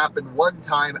only happened one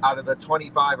time out of the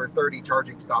 25 or 30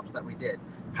 charging stops that we did.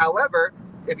 However,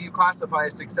 if you classify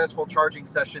a successful charging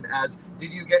session as,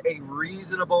 did you get a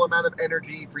reasonable amount of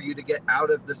energy for you to get out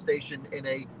of the station in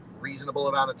a reasonable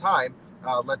amount of time,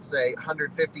 let's say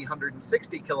 150,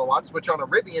 160 kilowatts, which on a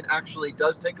Rivian actually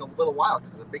does take a little while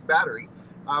because it's a big battery,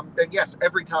 then yes,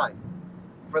 every time,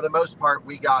 for the most part,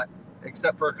 we got,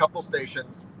 except for a couple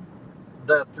stations,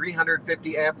 the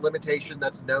 350 amp limitation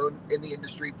that's known in the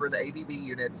industry for the ABB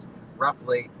units,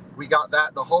 roughly. We got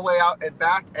that the whole way out and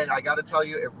back, and I got to tell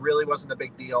you, it really wasn't a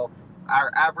big deal.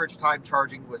 Our average time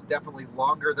charging was definitely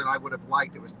longer than I would have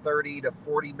liked. It was 30 to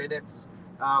 40 minutes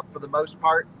for the most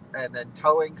part, and then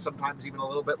towing sometimes even a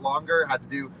little bit longer. Had to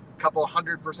do a couple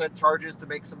 100% charges to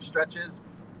make some stretches,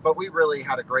 but we really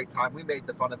had a great time. We made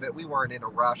the fun of it. We weren't in a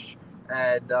rush,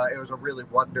 and it was a really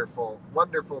wonderful,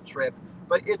 wonderful trip.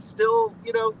 But it's still,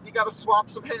 you got to swap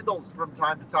some handles from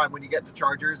time to time when you get to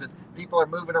chargers and people are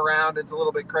moving around. It's a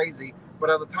little bit crazy. But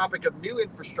on the topic of new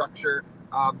infrastructure,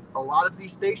 a lot of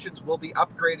these stations will be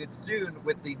upgraded soon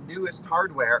with the newest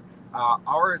hardware.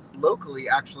 Ours locally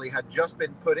actually had just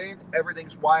been put in.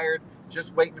 Everything's wired,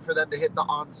 just waiting for them to hit the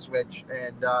on switch,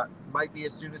 and might be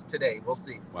as soon as today. We'll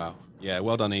see. Wow. Yeah,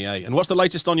 well done, EA. And what's the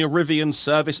latest on your Rivian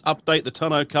service update? The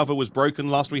tonneau cover was broken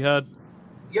last we heard.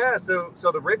 Yeah, so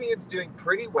the Rivian's doing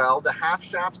pretty well. The half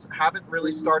shafts haven't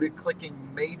really started clicking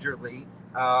majorly.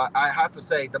 I have to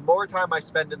say, the more time I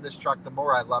spend in this truck, the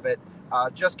more I love it.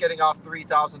 Just getting off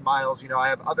 3,000 miles, I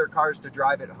have other cars to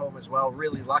drive at home as well.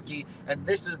 Really lucky. And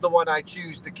this is the one I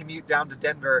choose to commute down to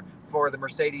Denver for the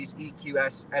Mercedes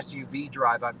EQS SUV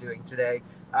drive I'm doing today.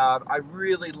 I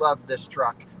really love this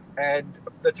truck. And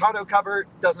the tonneau cover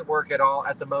doesn't work at all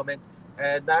at the moment.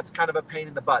 And that's kind of a pain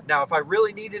in the butt. Now, if I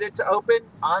really needed it to open,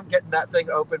 I'm getting that thing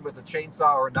open with a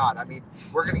chainsaw or not. I mean,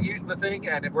 we're going to use the thing,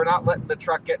 and we're not letting the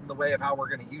truck get in the way of how we're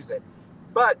going to use it.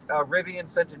 But Rivian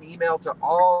sent an email to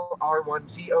all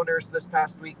R1T owners this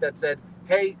past week that said,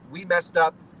 hey, we messed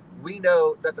up. We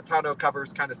know that the tonneau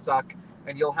covers kind of suck,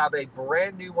 and you'll have a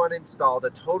brand new one installed,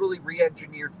 a totally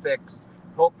re-engineered fix,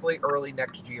 hopefully early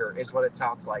next year is what it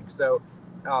sounds like. So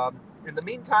in the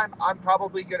meantime, I'm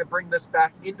probably going to bring this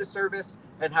back into service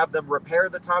and have them repair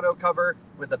the tonneau cover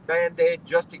with a Band-Aid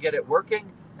just to get it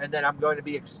working. And then I'm going to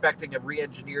be expecting a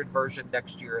re-engineered version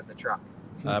next year in the truck.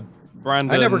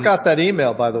 Brandon, I never got that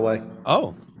email, by the way.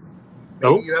 Oh,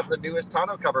 maybe you have the newest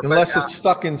tonneau cover, unless it's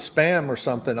stuck in spam or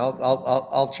something.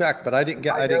 I'll check, but I didn't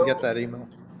get that email.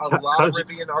 A lot of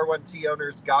Rivian R1T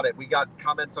owners got it. We got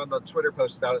comments on the Twitter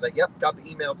post about it that, yep, got the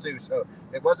email too. So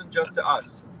it wasn't just to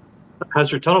us.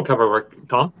 How's your tonneau cover work,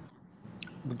 Tom?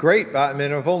 Great. I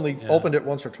mean, I've only opened it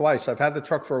once or twice. I've had the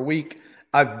truck for a week.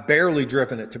 I've barely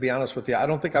driven it, to be honest with you. I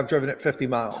don't think I've driven it 50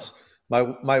 miles.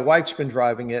 My wife's been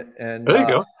driving it, and there you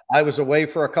go. I was away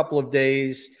for a couple of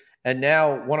days, and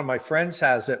now one of my friends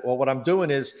has it. Well, what I'm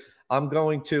doing is I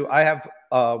have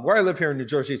where I live here in New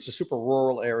Jersey, it's a super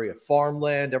rural area,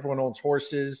 farmland. Everyone owns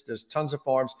horses. There's tons of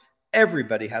farms.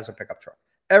 Everybody has a pickup truck.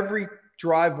 Every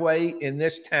driveway in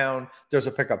this town, there's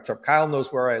a pickup truck. Kyle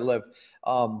knows where I live.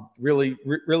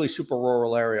 Really super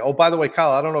rural area. Oh, by the way,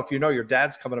 Kyle, I don't know if you know, your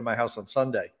dad's coming to my house on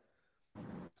Sunday.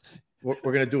 We're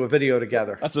going to do a video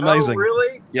together. That's amazing. Oh,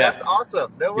 really? Yeah. That's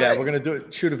awesome. No way. Yeah, we're going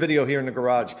to shoot a video here in the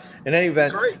garage. In any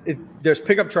event, there's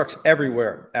pickup trucks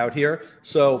everywhere out here.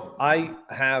 So I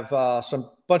have some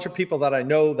bunch of people that I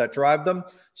know that drive them.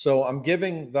 So I'm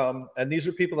giving them, and these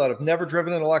are people that have never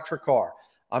driven an electric car.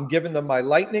 I'm giving them my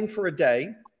Lightning for a day.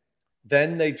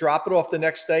 Then they drop it off the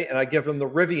next day, and I give them the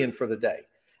Rivian for the day.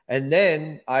 And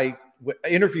then I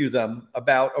interview them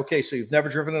about, okay, so you've never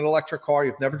driven an electric car,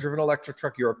 you've never driven an electric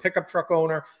truck, you're a pickup truck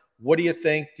owner. What do you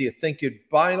think? Do you think you'd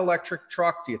buy an electric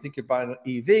truck? Do you think you'd buy an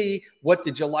EV? What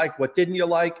did you like? What didn't you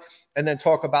like? And then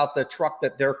talk about the truck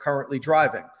that they're currently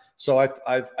driving. So I've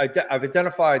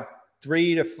identified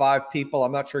 3 to 5 people.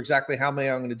 I'm not sure exactly how many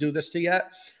I'm going to do this to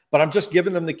yet, but I'm just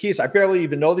giving them the keys. I barely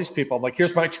even know these people. I'm like,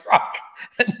 here's my truck.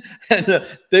 and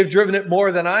they've driven it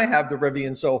more than I have, the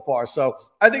Rivian, so far. So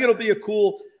I think it'll be a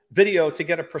cool video to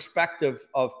get a perspective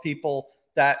of people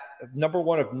that, number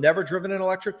one, have never driven an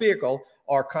electric vehicle,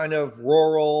 are kind of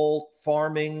rural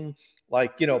farming,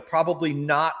 like, you know, probably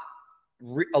not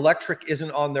electric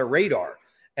isn't on their radar.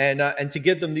 And to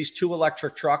give them these 2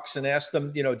 electric trucks and ask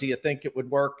them, you know, do you think it would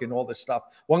work and all this stuff.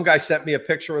 One guy sent me a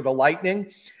picture of the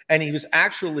Lightning, and he was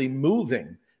actually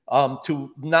moving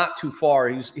to not too far.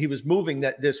 He was moving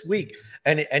this week,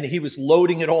 and he was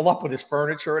loading it all up with his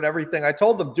furniture and everything. I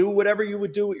told him, do whatever you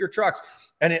would do with your trucks.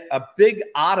 And a big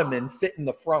ottoman fit in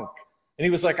the front. And he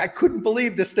was like, I couldn't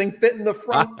believe this thing fit in the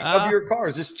front of your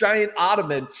cars. This giant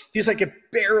ottoman. He's like, it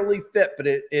barely fit, but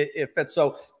it fits.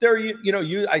 So there,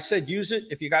 I said, use it.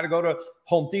 If you got to go to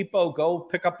Home Depot, go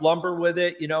pick up lumber with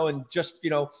it, you know, and just,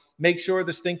 you know, make sure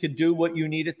this thing could do what you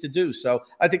need it to do. So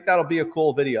I think that'll be a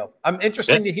cool video. I'm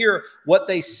interested to hear what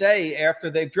they say after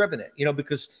they've driven it, you know,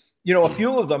 because, you know, a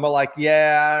few of them are like,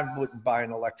 yeah, I wouldn't buy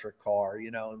an electric car,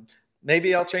 you know, and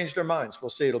maybe I'll change their minds. We'll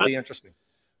see. It'll be interesting.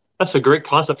 That's a great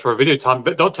concept for a video, Tom,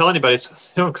 but don't tell anybody.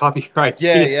 It's no copyright.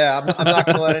 Yeah. I'm not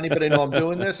going to let anybody know I'm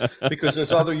doing this, because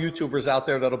there's other YouTubers out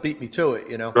there that'll beat me to it,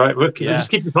 you know? Right.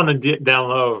 Just keep it on the down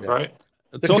low, right?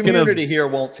 The community here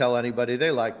won't tell anybody.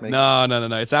 They like me. No.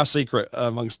 It's our secret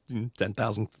amongst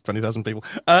 10,000, 20,000 people.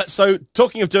 So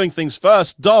talking of doing things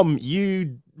first, Dom,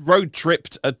 you road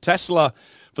tripped a Tesla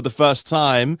for the first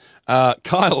time,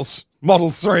 Kyle's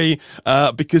Model 3,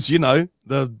 because, you know,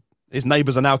 his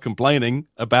neighbors are now complaining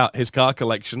about his car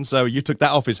collection, so you took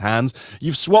that off his hands.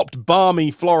 You've swapped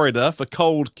balmy Florida for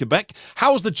cold Quebec.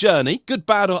 How's the journey? Good,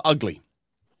 bad, or ugly?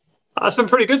 It's been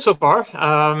pretty good so far.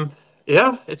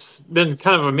 Yeah, it's been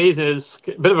kind of amazing. It's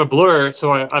a bit of a blur.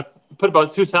 So I put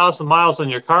about 2,000 miles on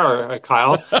your car,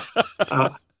 Kyle.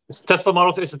 It's Tesla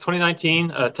Model 3. It's a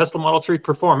 2019 Tesla Model 3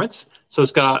 Performance. So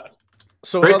it's got...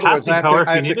 So in other words, I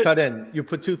have to cut in. You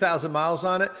put 2,000 miles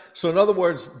on it. So in other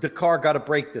words, the car got a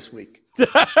break this week.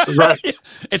 Right.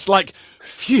 It's like,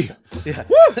 phew. Yeah.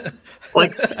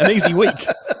 Like an easy week.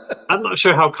 I'm not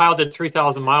sure how Kyle did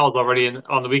 3,000 miles already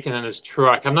on the weekend in his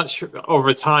truck. I'm not sure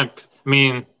over time. I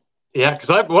mean, yeah, because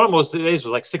one of those days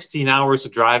was like 16 hours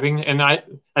of driving, and I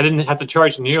didn't have to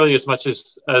charge nearly as much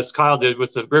as Kyle did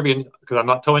with the Rivian, because I'm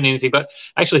not towing anything. But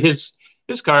actually, his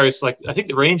car is like, I think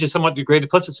the range is somewhat degraded.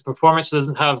 Plus, its performance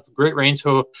doesn't have great range.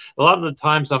 So a lot of the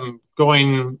times I'm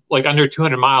going like under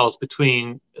 200 miles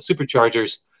between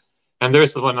superchargers. And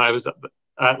there's the one I was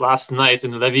at last night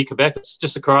in Lévis, Quebec. It's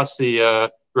just across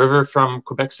the river from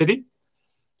Quebec City.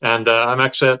 And I'm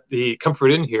actually at the Comfort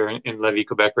Inn here in Lévis,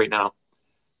 Quebec right now.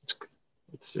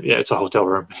 It's a hotel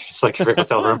room. It's like a great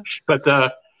hotel room. But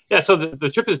yeah, so the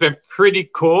trip has been pretty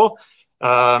cool.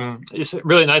 It's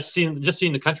really nice seeing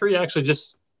the country, actually,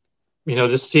 just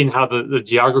seeing how the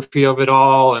geography of it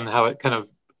all and how it kind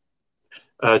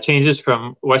of changes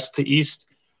from west to east.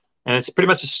 And it's pretty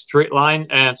much a straight line.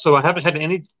 And so I haven't had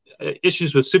any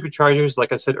issues with superchargers.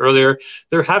 Like I said earlier,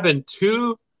 there have been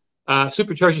 2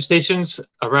 supercharger stations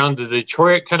around the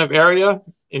Detroit kind of area,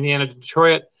 Indiana,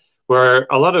 Detroit, where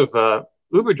a lot of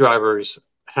Uber drivers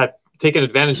had taken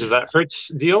advantage of that Hertz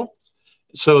deal.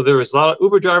 So there was a lot of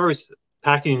Uber drivers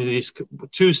packing these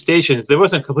 2 stations. They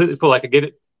wasn't completely full. I could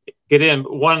get in.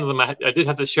 One of them, I did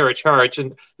have to share a charge,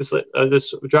 and this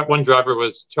one driver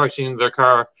was charging their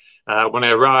car when I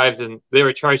arrived, and they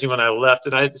were charging when I left.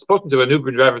 And I had spoken to an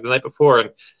Uber driver the night before, and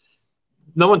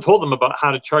no one told them about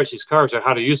how to charge these cars or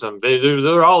how to use them.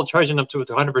 They're all charging up to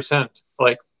 100%,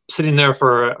 like sitting there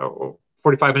for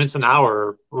 45 minutes an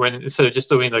hour, when instead of just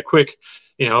doing a quick,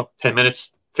 10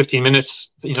 minutes, 15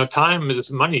 minutes, time is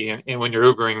money, and when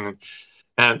you're Ubering.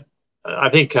 And I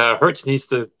think Hertz needs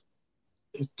to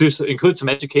include some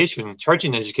education,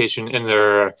 charging education in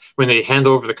their, when they hand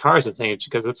over the cars and things,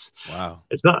 because it's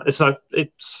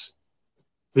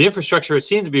the infrastructure, it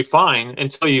seemed to be fine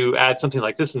until you add something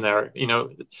like this in there.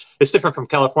 It's different from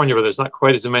California, where there's not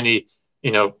quite as many,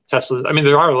 Teslas. I mean,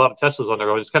 there are a lot of Teslas on the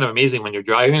road. It's kind of amazing when you're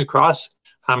driving across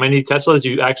how many Teslas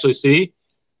you actually see.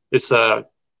 It's way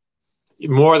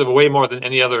more than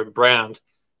any other brand.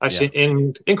 Actually,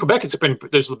 in Quebec,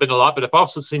 there's been a lot, but I've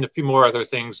also seen a few more other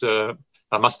things.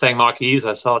 Mustang Mach-E's,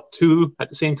 I saw 2 at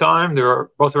the same time. They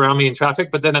were both around me in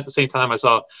traffic, but then at the same time, I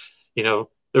saw, there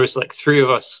was like 3 of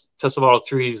us Tesla Model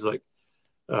 3s, like,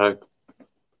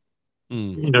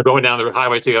 going down the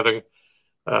highway together.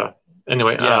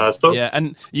 Anyway,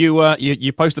 and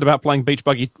you posted about playing beach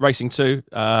buggy racing too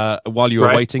while you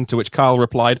were waiting, to which Kyle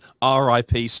replied,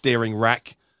 "R.I.P. steering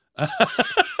rack."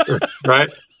 Right.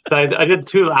 So I did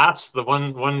 2 laps, the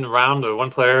one round, the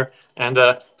one player, and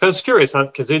I was curious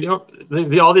because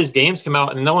all these games come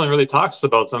out and no one really talks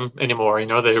about them anymore.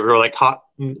 They were like hot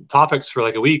topics for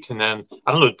like a week, and then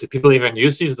I don't know, do people even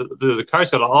use these? The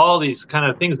car's got all these kind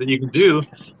of things that you can do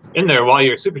in there while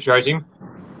you're supercharging.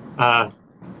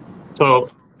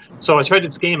 So I tried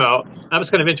this game out. I was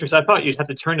kind of interested. I thought you'd have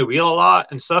to turn the wheel a lot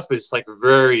and stuff. It's like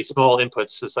very small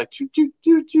inputs. It's like choo, choo,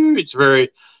 choo, choo. It's very,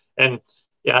 and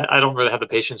yeah, I don't really have the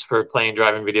patience for playing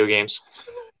driving video games,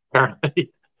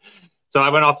 apparently. So I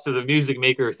went off to the music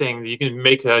maker thing. You can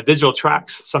make digital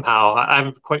tracks somehow. I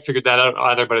haven't quite figured that out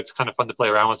either, but it's kind of fun to play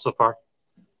around with so far.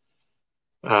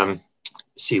 Let's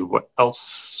see what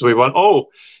else we want. Oh,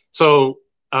 so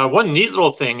one neat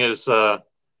little thing is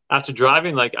after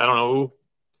driving, like, I don't know,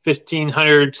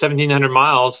 1,500, 1,700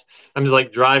 miles, I'm just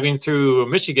like driving through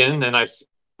Michigan, and I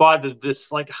spotted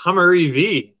this like Hummer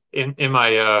EV in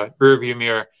my rear view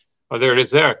mirror. Oh, there it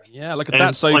is there. Yeah, look at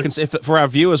that. So you can see, for our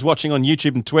viewers watching on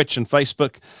YouTube and Twitch and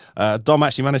Facebook, Dom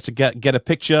actually managed to get a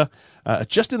picture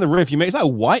just in the rear view mirror. Is that a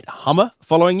white Hummer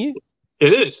following you?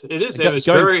 It is. It is.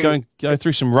 Going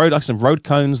through some road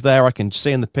cones there. I can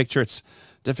see in the picture. It's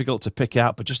difficult to pick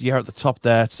out, but just at the top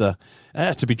there, to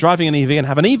be driving an EV and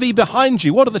have an EV behind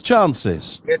you. What are the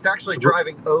chances? It's actually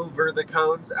driving over the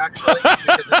cones, actually,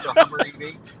 because it's a Hummer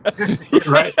EV.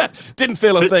 Right. Didn't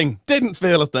feel a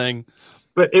thing.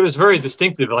 But it was very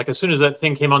distinctive. Like, as soon as that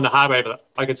thing came on the highway,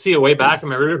 I could see it way back in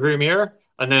my rear mirror,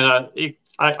 and then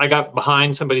I got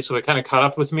behind somebody, so it kind of caught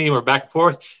up with me, and we're back and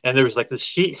forth, and there was like this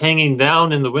sheet hanging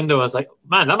down in the window. I was like,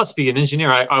 man, that must be an engineer.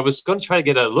 I was going to try to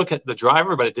get a look at the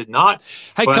driver, but it did not.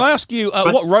 Hey, can I ask you,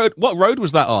 what road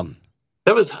was that on?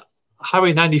 That was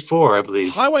Highway 94, I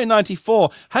believe. Highway 94.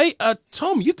 Hey,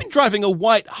 Tom, you've been driving a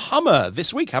white Hummer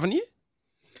this week, haven't you?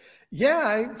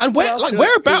 Yeah.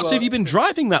 Whereabouts have you been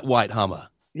driving that white Hummer?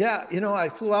 Yeah, I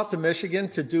flew out to Michigan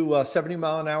to do a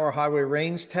 70-mile-an-hour highway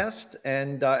range test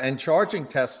and charging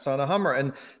tests on a Hummer.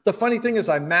 And the funny thing is,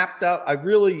 I mapped out. I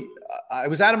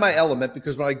was out of my element,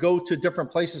 because when I go to different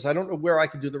places, I don't know where I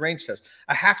can do the range test.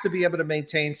 I have to be able to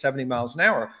maintain 70 miles an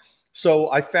hour.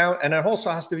 So I found, and it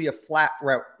also has to be a flat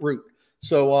route.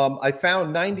 So I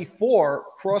found 94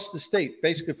 across the state,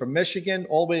 basically from Michigan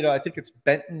all the way to, I think it's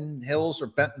Benton Hills or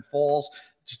Benton Falls,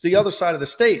 just the other side of the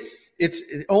state. It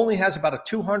only has about a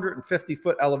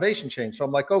 250-foot elevation change. So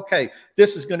I'm like, okay,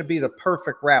 this is going to be the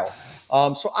perfect route.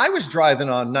 So I was driving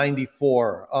on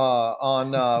 94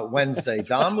 on Wednesday.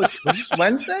 Dom, was this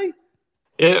Wednesday?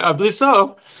 Yeah, I believe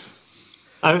so.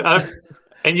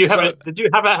 And you did you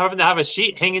happen to have a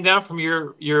sheet hanging down from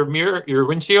your mirror, your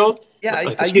windshield?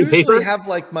 Yeah, I usually have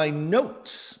like my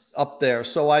notes up there.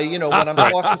 So when I'm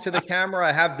talking to the camera,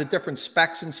 I have the different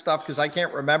specs and stuff, because I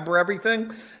can't remember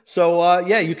everything. So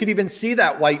you could even see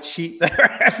that white sheet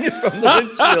there hanging from the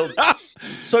windshield.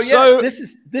 So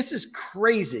this is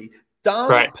crazy.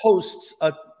 Dom posts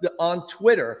on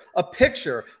Twitter a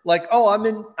picture like, oh,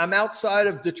 I'm outside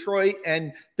of Detroit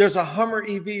and there's a Hummer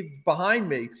EV behind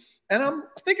me. And I'm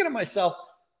thinking to myself,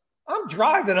 I'm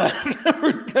driving on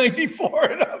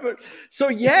 94. So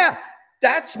yeah,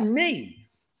 that's me.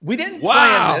 We didn't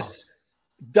plan this.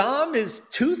 Dom is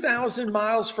 2,000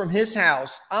 miles from his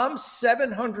house. I'm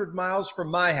 700 miles from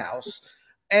my house.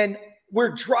 And we're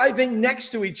driving next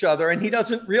to each other and he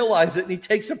doesn't realize it and he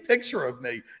takes a picture of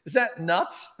me. Is that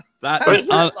nuts? That is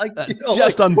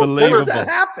just unbelievable. How does that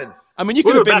happen? I mean, you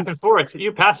could have been back and forth.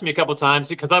 You passed me a couple of times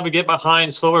because I would get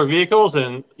behind slower vehicles,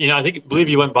 and believe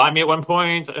you went by me at one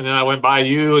point, and then I went by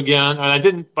you again,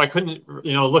 and I couldn't,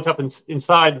 look up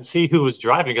inside and see who was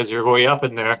driving because you're way up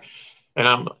in there,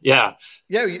 and yeah.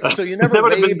 So you never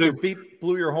waved or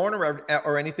blew your horn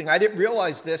or anything. I didn't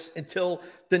realize this until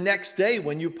the next day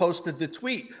when you posted the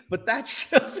tweet. But that's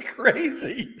just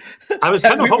crazy. I was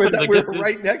kind of hoping that we were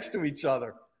right next to each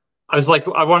other. I was like,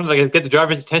 I wanted to get the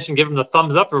driver's attention, give him the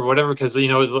thumbs up or whatever, because it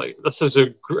was like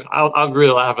I'll agree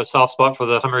that I have a soft spot for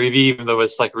the Hummer EV, even though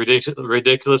it's like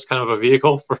ridiculous kind of a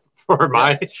vehicle for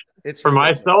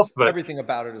myself. But everything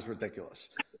about it is ridiculous.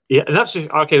 Yeah, and that's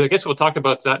okay. I guess we'll talk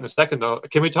about that in a second, though.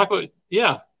 Can we talk about?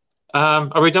 Yeah,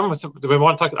 are we done with? Do we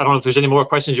want to talk? I don't know if there's any more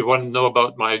questions you want to know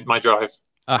about my drive.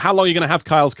 How long are you going to have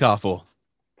Kyle's car for?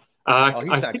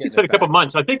 I think it's been a couple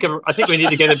months. I think we need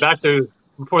to get it back to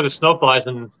before the snow flies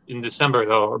in December,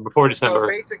 though, or before December. So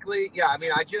basically, yeah, I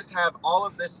mean, I just have all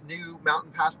of this new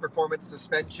Mountain Pass Performance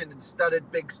suspension and studded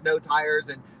big snow tires,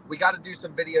 and we got to do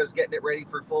some videos getting it ready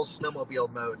for full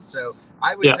snowmobile mode. So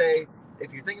I would say,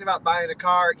 if you're thinking about buying a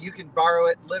car, you can borrow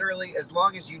it literally as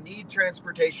long as you need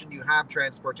transportation, you have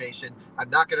transportation. I'm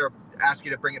not going to ask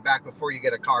you to bring it back before you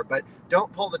get a car, but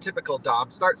don't pull the typical Dom.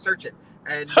 Start searching.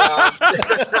 And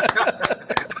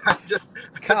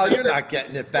Kyle, you're not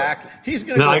getting it back. He's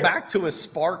going to go back to a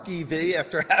Spark EV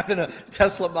after having a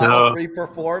Tesla Model 3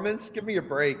 Performance. Give me a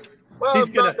break. Well,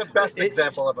 it's not the best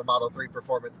example of a Model 3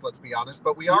 Performance, let's be honest,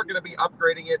 but we are going to be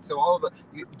upgrading it. So all of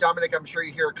Dominic, I'm sure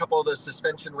you hear a couple of those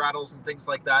suspension rattles and things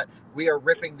like that. We are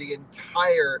ripping the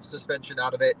entire suspension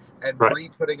out of it and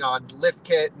re-putting on lift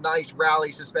kit, nice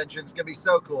rally suspension. It's going to be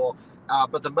so cool.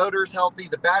 But the motor's healthy.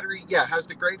 The battery, has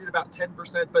degraded about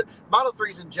 10%. But Model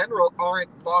 3s in general aren't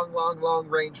long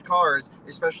range cars,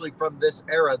 especially from this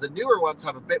era. The newer ones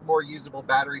have a bit more usable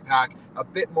battery pack, a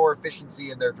bit more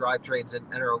efficiency in their drivetrains, and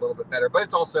are a little bit better. But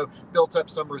it's also built up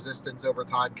some resistance over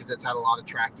time because it's had a lot of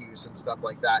track use and stuff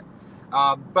like that.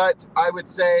 But I would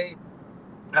say,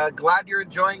 glad you're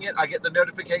enjoying it. I get the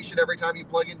notification every time you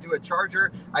plug into a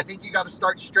charger. I think you got to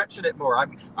start stretching it more.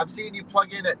 I'm seeing you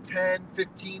plug in at 10,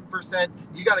 15%.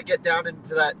 You got to get down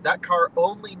into that. That car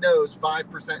only knows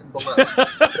 5% and below.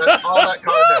 That's all that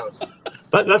car knows.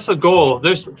 That's the goal.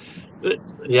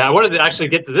 I wanted to actually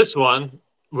get to this one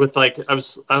with I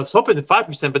was hoping to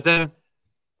 5%, but then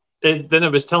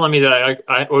it was telling me that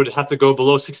I would have to go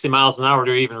below 60 miles an hour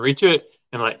to even reach it.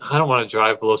 And I don't want to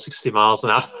drive below 60 miles an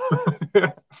hour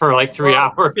for 3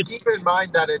 hours. Keep in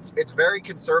mind that it's very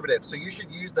conservative. So you should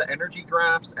use the energy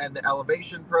graphs and the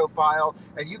elevation profile,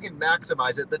 and you can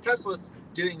maximize it. The Tesla's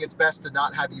doing its best to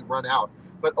not have you run out.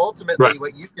 But ultimately,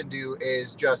 what you can do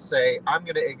is just say, I'm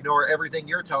going to ignore everything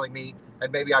you're telling me,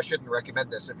 and maybe I shouldn't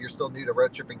recommend this if you're still new to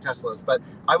road tripping Teslas. But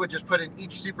I would just put in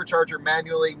each supercharger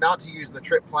manually, not to use the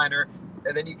trip planner.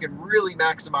 And then you can really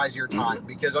maximize your time,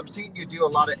 because I'm seeing you do a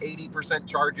lot of 80%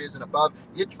 charges and above.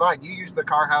 It's fine. You use the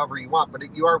car however you want, but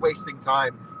you are wasting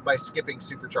time by skipping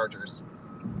superchargers.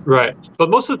 Right.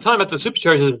 But most of the time at the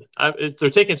superchargers,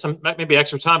 they're taking some maybe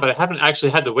extra time, but I haven't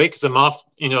actually had to wait because I'm off,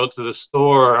 to the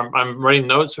store. Or I'm writing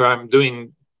notes, or I'm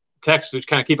doing text to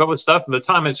kind of keep up with stuff. And by the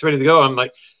time it's ready to go, I'm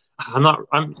like, I'm not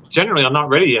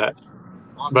ready yet.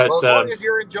 Awesome. But, as long as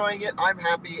you're enjoying it, I'm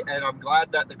happy, and I'm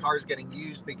glad that the car is getting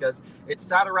used, because it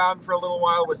sat around for a little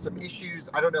while with some issues.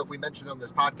 I don't know if we mentioned on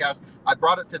this podcast. I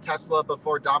brought it to Tesla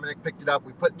before Dominic picked it up.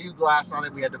 We put new glass on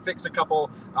it. We had to fix a couple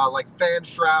fan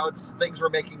shrouds. Things were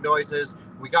making noises.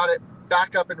 We got it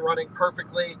back up and running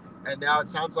perfectly, and now it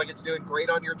sounds like it's doing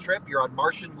great on your trip. You're on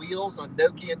Martian wheels, on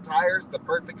Nokian tires, the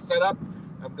perfect setup.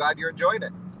 I'm glad you're enjoying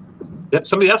it. Yeah,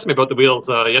 somebody asked me about the wheels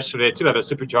yesterday too at a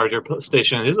supercharger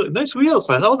station. He's like, "Nice wheels."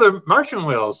 I know they're Martian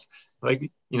wheels.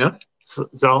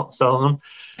 Selling them.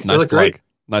 Nice plug. Great.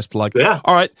 Nice plug. Yeah.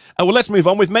 All right. Well, let's move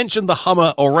on. We've mentioned the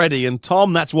Hummer already, and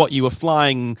Tom, that's what you were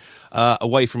flying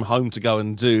away from home to go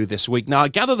and do this week. Now, I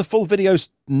gather the full video's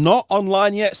not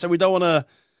online yet, so we don't want to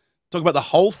talk about the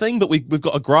whole thing, but we've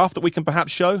got a graph that we can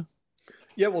perhaps show.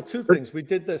 Yeah. Well, two things. We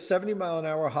did the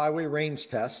 70-mile-an-hour highway range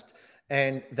test.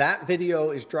 And that video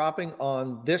is dropping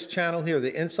on this channel here,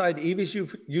 the Inside EV's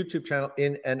YouTube channel,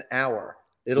 in an hour.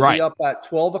 It'll be up at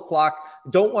 12 o'clock.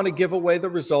 Don't want to give away the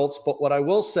results, but what I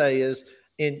will say is,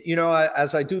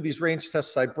 as I do these range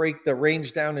tests, I break the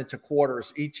range down into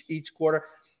quarters. Each quarter,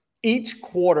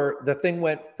 the thing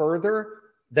went further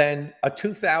than a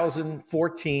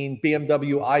 2014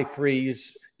 BMW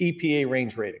i3's EPA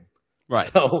range rating.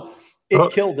 Right. So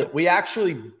it killed it. We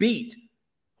actually beat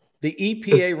the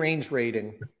EPA range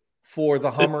rating for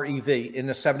the Hummer EV in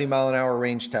the 70-mile-an-hour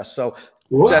range test. So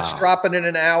Wow. that's dropping in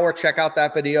an hour. Check out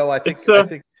that video. I think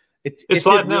it it's did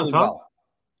live now, really Tom. well.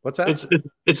 What's that?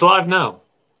 It's live now.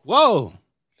 Whoa.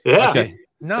 Yeah. Okay.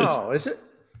 No, is it?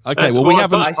 Okay. Well, we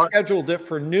haven't. I scheduled it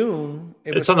for noon.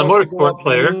 It was on the supposed to go Motorsport up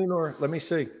player. noon, or let me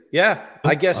see. Yeah,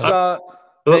 I guess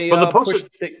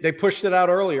they pushed it out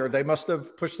earlier. They must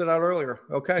have pushed it out earlier.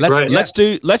 Okay. Let's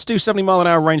do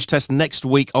 70-mile-an-hour range test next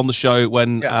week on the show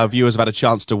when our viewers have had a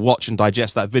chance to watch and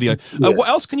digest that video. What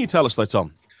else can you tell us though,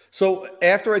 Tom? So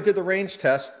after I did the range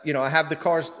test, I have the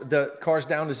cars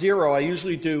down to 0. I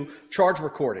usually do charge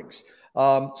recordings.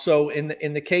 So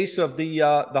in the case of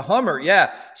the Hummer,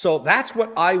 so that's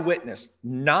what I witnessed.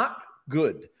 Not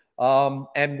good.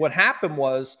 And what happened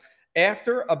was,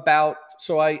 after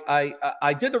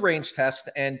I did the range test,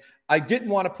 and I didn't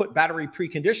want to put battery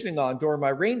preconditioning on during my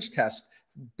range test,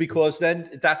 because then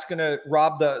that's going to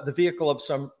rob the vehicle of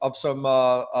some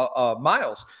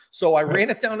miles. So I ran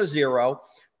it down to 0.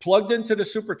 Plugged into the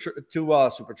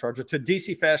supercharger, to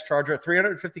DC fast charger,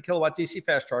 350 kilowatt DC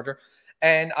fast charger.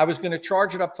 And I was going to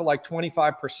charge it up to like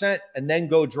 25% and then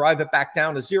go drive it back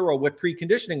down to 0 with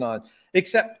preconditioning on,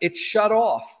 except it shut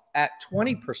off at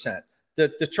 20%.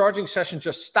 The charging session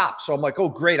just stopped. So I'm like, oh,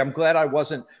 great. I'm glad I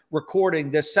wasn't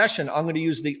recording this session. I'm going to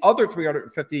use the other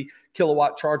 350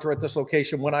 kilowatt charger at this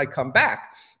location when I come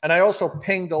back. And I also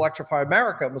pinged Electrify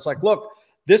America and was like, look,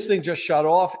 this thing just shut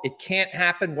off. It can't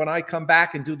happen when I come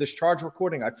back and do this charge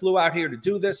recording. I flew out here to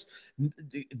do this.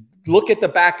 Look at the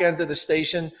back end of the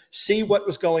station, see what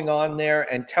was going on there,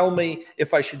 and tell me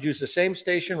if I should use the same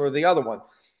station or the other one.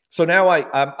 So now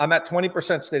I'm at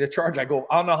 20% state of charge. I go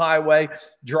on the highway,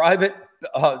 drive it.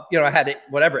 I had it,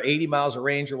 80 miles of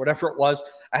range or whatever it was.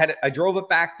 I drove it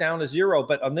back down to 0,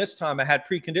 but on this time I had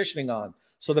preconditioning on.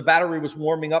 So the battery was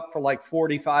warming up for like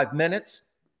 45 minutes.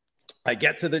 I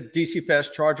get to the DC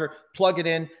fast charger, plug it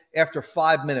in. After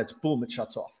 5 minutes, boom, it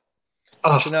shuts off.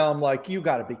 So now I'm like, you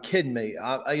got to be kidding me.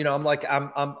 I'm like,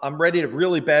 I'm ready to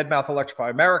really badmouth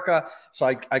Electrify America. So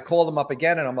I call them up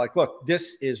again, and I'm like, look,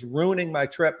 this is ruining my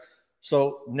trip.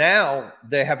 So now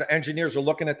they have engineers are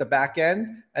looking at the back end,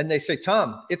 and they say,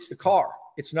 Tom, it's the car.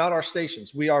 It's not our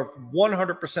stations. We are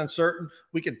 100% certain.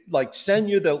 We could send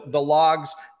you the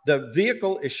logs. The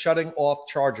vehicle is shutting off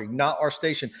charging, not our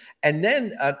station. And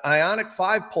then an Ioniq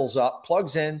 5 pulls up,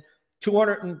 plugs in,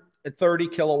 230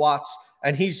 kilowatts,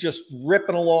 and he's just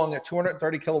ripping along at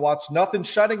 230 kilowatts, nothing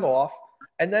shutting off.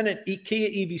 And then an Kia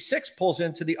EV6 pulls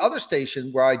into the other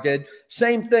station where I did,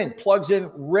 same thing, plugs in,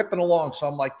 ripping along. So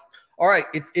I'm like, all right,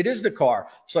 it is the car.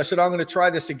 So I said, I'm going to try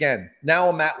this again. Now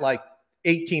I'm at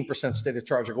 18% state of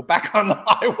charge. I go back on the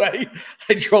highway.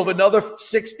 I drove another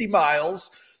 60 miles,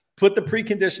 put the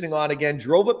preconditioning on again,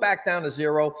 drove it back down to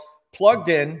 0, plugged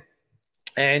in,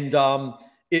 and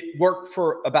it worked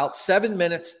for about 7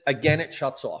 minutes. Again, it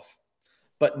shuts off.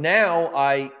 But now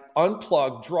I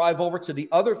unplug, drive over to the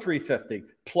other 350,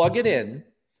 plug it in.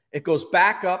 It goes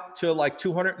back up to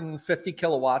 250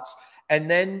 kilowatts, and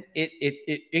then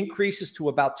it increases to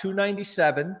about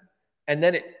 297, and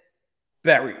then it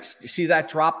buries. You see that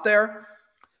drop there?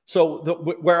 So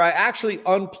where I actually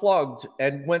unplugged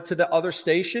and went to the other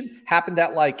station happened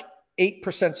at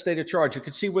 8% state of charge. You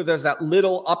can see where there's that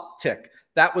little uptick.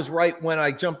 That was right when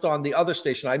I jumped on the other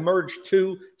station. I merged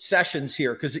 2 sessions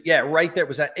here because, right there, it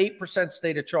was at 8%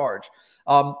 state of charge.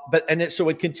 So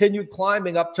it continued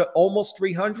climbing up to almost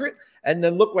 300. And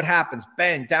then look what happens.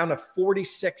 Bang, down to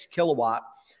 46 kilowatt.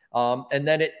 And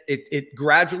then it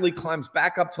gradually climbs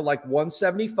back up to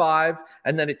 175,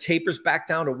 and then it tapers back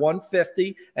down to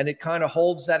 150, and it kind of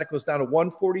holds that. It goes down to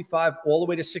 145 all the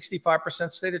way to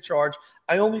 65% state of charge.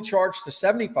 I only charged to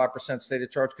 75% state of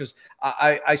charge because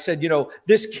I said,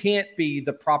 this can't be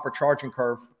the proper charging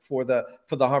curve for the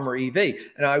Hummer EV.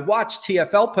 And I watched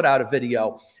TFL put out a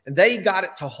video, and they got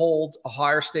it to hold a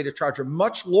higher state of charge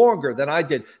much longer than I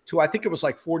did, to I think it was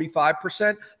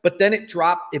 45%, but then it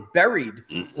dropped, it buried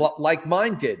like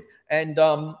mine did. And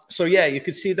you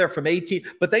could see there from 18,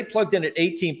 but they plugged in at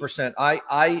 18%.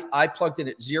 I plugged in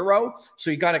at 0.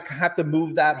 So you got to have to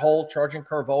move that whole charging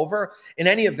curve over. In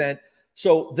any event,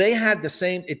 so they had the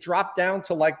same, it dropped down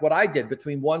to what I did,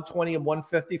 between 120 and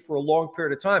 150 for a long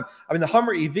period of time. I mean, the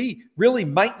Hummer EV really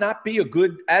might not be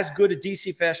as good a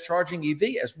DC fast charging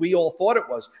EV as we all thought it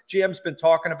was. GM's been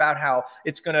talking about how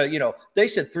it's going to, they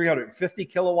said 350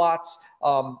 kilowatts.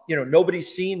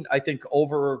 Nobody's seen, I think,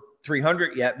 over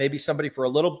 300 yet, maybe somebody for a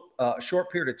little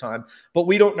short period of time, but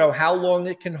we don't know how long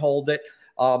it can hold it.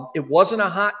 It wasn't a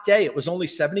hot day. It was only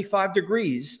 75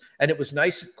 degrees, and it was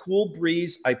nice, cool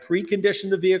breeze. I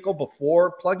preconditioned the vehicle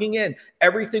before plugging in.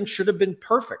 Everything should have been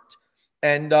perfect.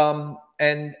 And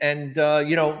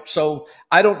you know, so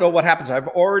I don't know what happens. I've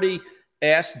already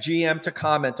asked GM to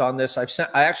comment on this.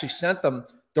 I actually sent them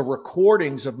the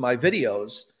recordings of my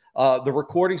videos, the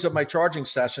recordings of my charging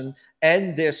session,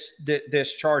 and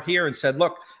this chart here, and said,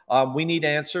 look, we need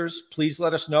answers. Please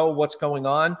let us know what's going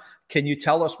on. Can you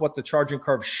tell us what the charging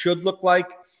curve should look like?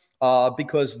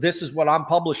 Because this is what I'm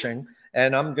publishing.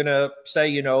 And I'm going to say,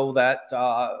 you know, that,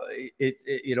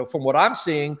 you know, from what I'm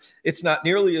seeing, it's not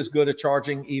nearly as good a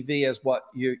charging EV as what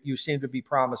you seem to be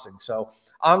promising. So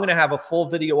I'm going to have a full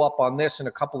video up on this in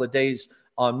a couple of days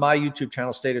on my YouTube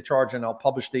channel, State of Charge, and I'll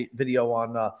publish the video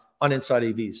on Inside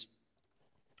EVs.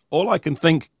 All I can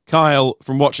think, Kyle,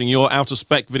 from watching your out of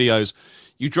spec videos,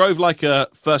 you drove like a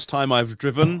first time I've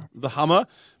driven the Hummer,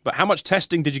 but how much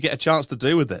testing did you get a chance to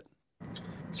do with it?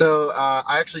 So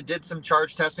I actually did some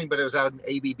charge testing, but it was out an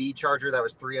ABB charger that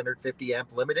was 350 amp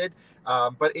limited.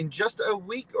 But in just a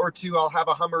week or two, I'll have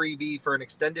a Hummer EV for an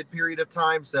extended period of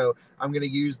time. So I'm going to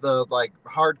use the like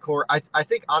hardcore. I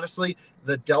think honestly,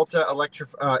 the Delta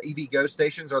EV Go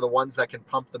stations are the ones that can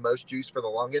pump the most juice for the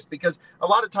longest, because a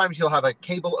lot of times you'll have a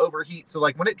cable overheat. So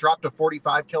like when it dropped to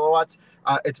 45 kilowatts,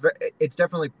 it's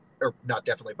definitely, or not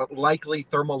definitely, but likely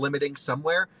thermal limiting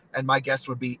somewhere. And my guess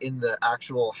would be in the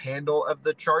actual handle of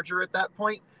the charger at that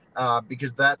point,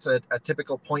 because that's a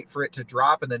typical point for it to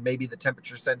drop. And then maybe the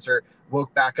temperature sensor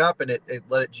woke back up and it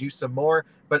let it juice some more.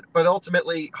 But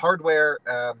ultimately, hardware,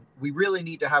 we really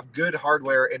need to have good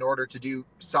hardware in order to do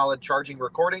solid charging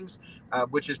recordings,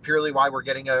 which is purely why we're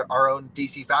getting our own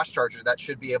DC fast charger that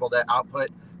should be able to output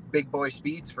big boy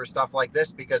speeds for stuff like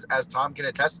this, because as Tom can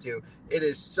attest to, it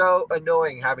is so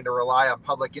annoying having to rely on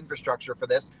public infrastructure for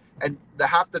this. And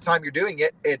half the time you're doing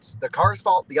it, it's the car's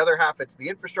fault. The other half, it's the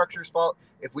infrastructure's fault.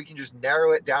 If we can just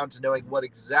narrow it down to knowing what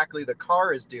exactly the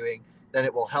car is doing, then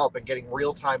it will help in getting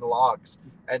real-time logs.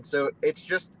 And so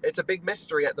it's a big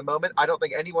mystery at the moment. I don't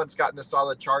think anyone's gotten a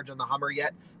solid charge on the Hummer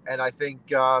yet. And I think,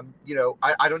 you know,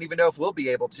 I don't even know if we'll be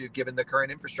able to, given the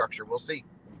current infrastructure. We'll see.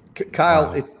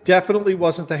 Kyle, it definitely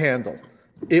wasn't the handle.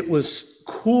 It was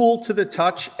cool to the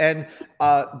touch. And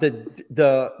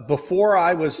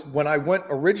when I went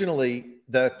originally,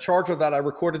 the charger that I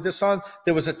recorded this on,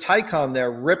 there was a Taycan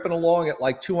there ripping along at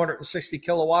like 260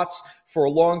 kilowatts for a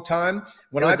long time.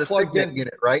 When I plugged in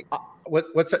unit, right?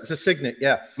 What's that? It's a Signet,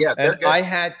 yeah. Yeah. And I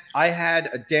had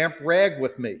a damp rag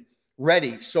with me,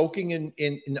 ready, soaking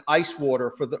in ice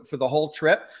water for the whole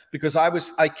trip, because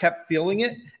I kept feeling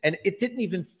it, and it didn't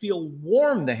even feel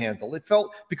warm, the handle. It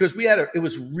felt, because it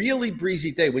was really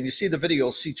breezy day. When you see the video,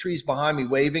 you'll see trees behind me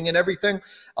waving and everything.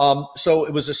 So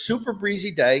it was a super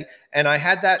breezy day, and I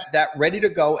had that ready to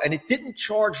go, and it didn't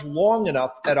charge long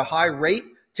enough at a high rate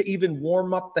to even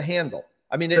warm up the handle.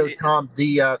 I mean, so Tom,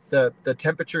 the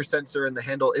temperature sensor in the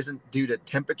handle isn't due to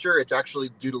temperature. It's actually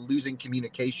due to losing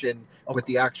communication with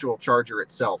the actual charger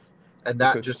itself. And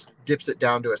that just dips it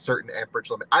down to a certain amperage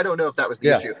limit. I don't know if that was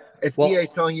the issue. If EA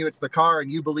is telling you it's the car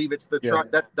and you believe it's the truck,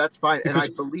 that's fine. And I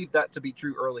believe that to be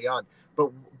true early on.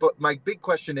 But my big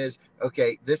question is,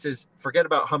 okay, forget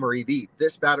about Hummer EV.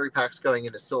 This battery pack's going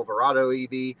into Silverado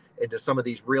EV, into some of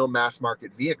these real mass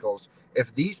market vehicles.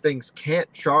 If these things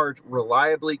can't charge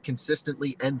reliably,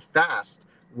 consistently, and fast,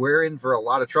 we're in for a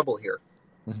lot of trouble here.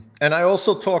 And I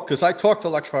also talked to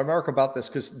Electrify America about this,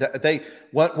 because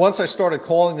once I started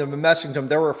calling them and messaging them,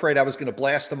 they were afraid I was going to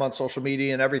blast them on social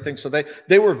media and everything. So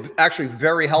they were actually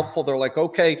very helpful. They're like,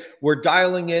 okay, we're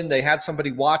dialing in. They had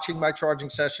somebody watching my charging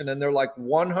session, and they're like,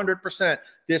 100%,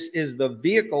 this is the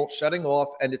vehicle shutting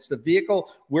off, and it's the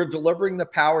vehicle. We're delivering the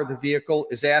power. The vehicle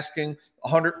is asking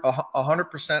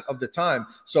 100% of the time.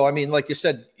 So, I mean, like you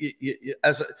said,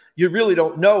 you really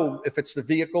don't know if it's the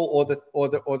vehicle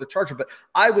or the charger. But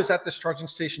I was at this charging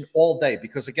station all day,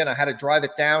 because again, I had to drive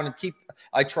it down and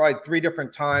I tried 3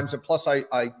 different times, and plus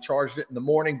I charged it in the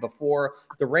morning before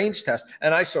the range test,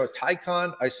 and I saw a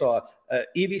Taycan, I saw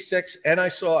EV6, and I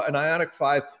saw an Ioniq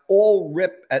 5 all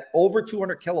rip at over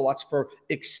 200 kilowatts for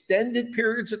extended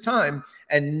periods of time,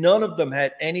 and none of them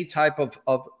had any type of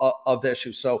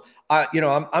issue. So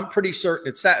I'm pretty certain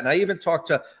it's that. And I even talked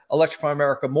to Electrify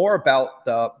America more about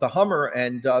the Hummer,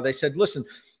 and they said, listen,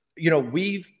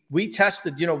 we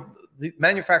tested, the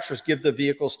manufacturers give the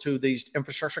vehicles to these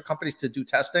infrastructure companies to do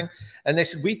testing, and they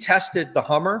said, we tested the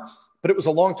Hummer, but it was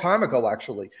a long time ago,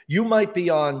 actually. You might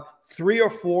be on 3 or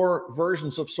 4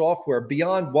 versions of software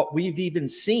beyond what we've even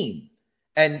seen,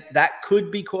 and that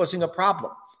could be causing a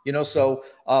problem. So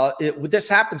this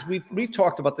happens. We've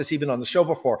talked about this even on the show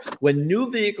before. When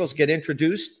new vehicles get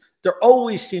introduced, there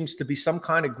always seems to be some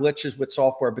kind of glitches with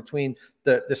software between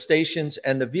the stations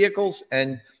and the vehicles,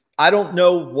 and I don't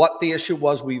know what the issue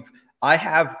was. I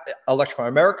have Electrify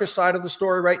America's side of the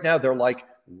story right now. They're like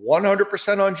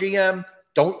 100% on GM.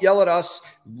 Don't yell at us.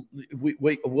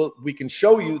 We can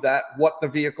show you that what the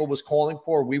vehicle was calling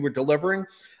for, we were delivering.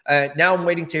 Now I'm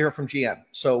waiting to hear from GM.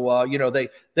 So you know,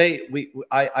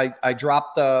 I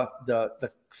dropped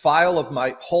the file of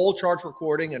my whole charge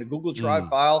recording in a Google Drive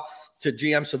file to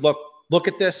GM. Said, look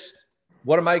at this.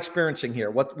 What am I experiencing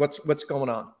here? What's going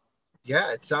on?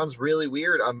 Yeah, it sounds really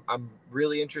weird. I'm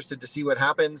really interested to see what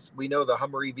happens. We know the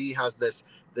Hummer EV has this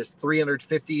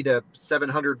 350 to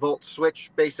 700 volt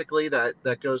switch, basically,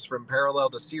 that goes from parallel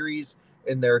to series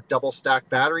in their double stack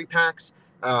battery packs.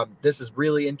 This is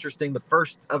really interesting, the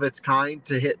first of its kind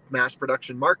to hit mass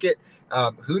production market.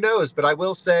 Who knows? But I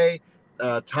will say,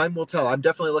 time will tell. I'm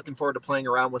definitely looking forward to playing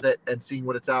around with it and seeing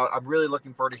what it's out. I'm really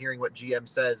looking forward to hearing what GM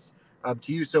says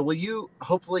to you. So will you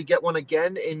hopefully get one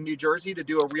again in New Jersey to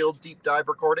do a real deep dive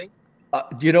recording?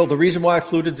 You know, the reason why I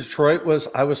flew to Detroit was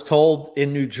I was told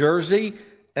in New Jersey,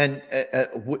 and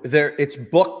there it's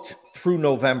booked through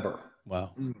November.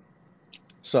 Wow.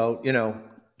 So, you know,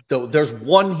 there's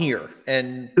one here,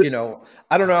 and, you know,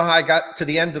 I don't know how I got to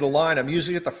the end of the line. I'm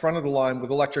usually at the front of the line with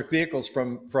electric vehicles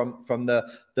from the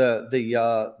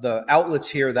outlets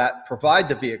here that provide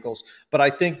the vehicles. But I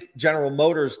think General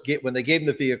Motors, when they gave them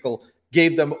the vehicle,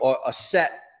 gave them a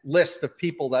set list of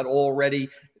people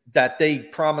that they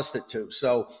promised it to.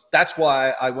 So that's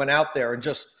why I went out there and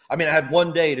I had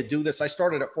one day to do this. I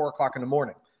started at 4 o'clock in the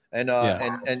morning and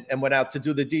went out to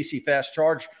do the DC fast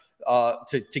charge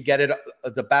to get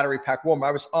the battery pack warm.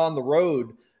 I was on the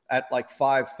road at like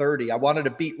 5:30. I wanted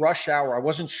to beat rush hour. I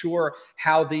wasn't sure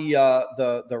how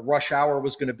the rush hour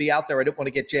was going to be out there. I didn't want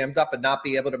to get jammed up and not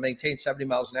be able to maintain 70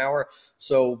 miles an hour.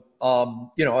 So,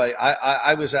 you know,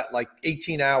 I was at like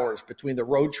 18 hours between the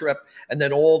road trip and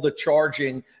then all the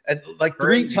charging, and like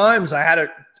 3 times I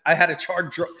had to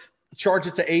charge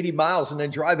it to 80 miles and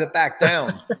then drive it back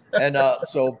down. And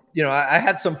so, you know, I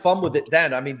had some fun with it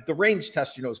then. I mean, the range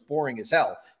test, you know, is boring as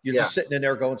hell. You're just sitting in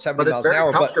there going 70 miles an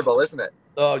hour. But it's very comfortable, isn't it?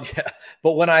 Oh yeah.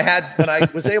 But when I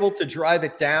was able to drive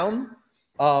it down,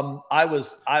 I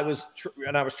was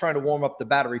trying to warm up the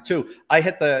battery too. I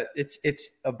hit by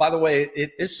the way,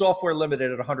 it is software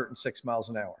limited at 106 miles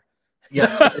an hour. Yeah,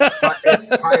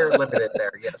 it's tire limited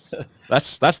there. Yes,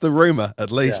 that's the rumor. At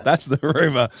least that's the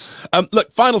rumor.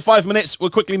 Look, final 5 minutes. We'll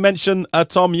quickly mention,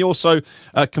 Tom. You also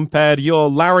compared your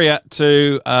Lariat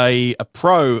to a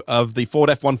Pro of the Ford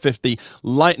F-150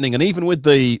 Lightning, and even with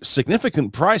the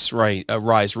significant price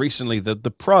rise recently,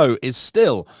 the Pro is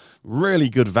still really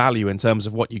good value in terms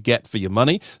of what you get for your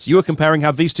money. So you were comparing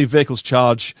how these two vehicles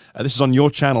charge. This is on your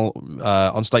channel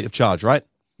on State of Charge, right?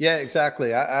 Yeah,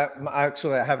 exactly. I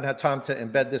haven't had time to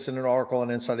embed this in an article on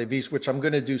Inside EVs, which I'm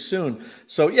going to do soon.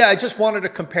 So yeah, I just wanted to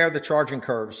compare the charging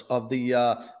curves of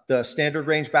the standard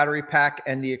range battery pack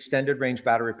and the extended range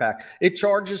battery pack. It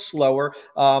charges slower.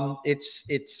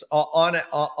 It's on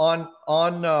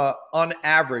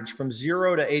average from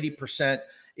 0 to 80%.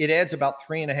 It adds about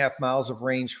 3.5 miles of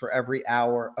range for every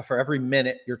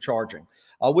minute you're charging,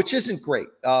 which isn't great.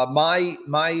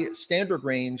 My standard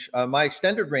range, my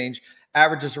extended range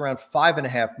averages around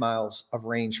 5.5 miles of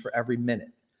range for every minute.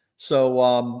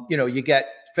 So, you know, you get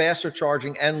faster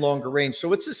charging and longer range.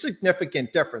 So it's a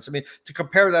significant difference. I mean, to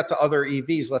compare that to other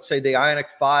EVs, let's say the Ioniq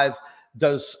 5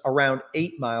 does around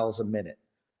 8 miles a minute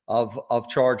of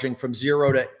charging from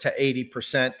 0 to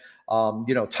 80%.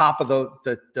 You know, top of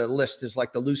the list is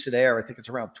like the Lucid Air. I think it's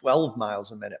around 12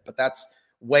 miles a minute, but that's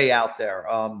way out there.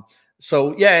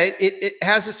 So yeah, it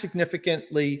has a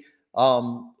significantly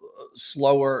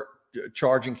slower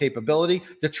charging capability.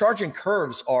 The charging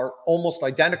curves are almost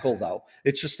identical though.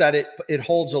 It's just that it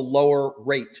holds a lower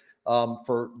rate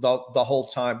for the whole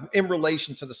time in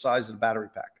relation to the size of the battery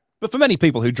pack. But for many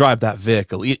people who drive that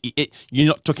vehicle, you're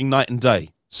not talking night and day.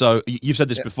 So you've said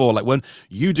this before, like when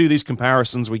you do these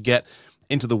comparisons, we get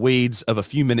into the weeds of a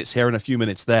few minutes here and a few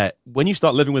minutes there. When you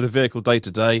start living with a vehicle day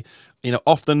to day, you know,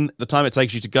 often the time it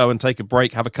takes you to go and take a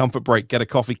break, have a comfort break, get a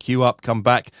coffee, queue up, come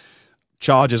back,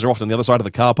 charges are often on the other side of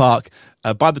the car park.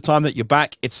 By the time that you're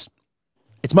back, it's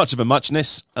much of a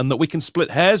muchness, and that we can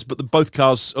split hairs, but both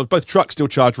trucks still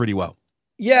charge really well.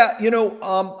 Yeah, you know,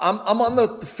 I'm on the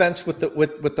fence with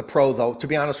the Pro though, to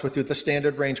be honest with you, the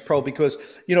standard range Pro, because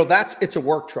you know it's a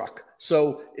work truck,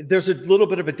 so there's a little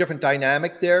bit of a different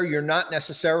dynamic there. You're not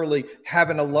necessarily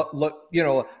having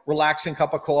a relaxing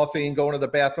cup of coffee and going to the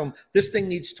bathroom. This thing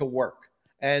needs to work,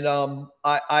 and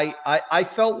I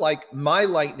felt like my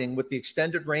Lightning with the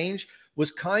extended range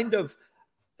was kind of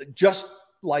just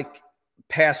like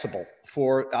passable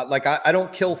for like I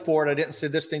don't kill for it. I didn't say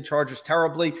this thing charges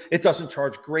terribly. It doesn't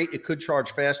charge great. It could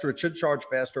charge faster. It should charge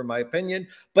faster, in my opinion.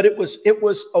 But it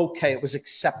was okay. It was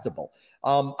acceptable.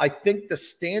 I think the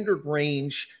standard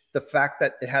range, the fact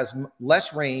that it has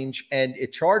less range and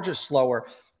it charges slower,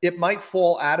 it might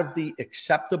fall out of the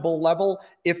acceptable level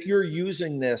if you're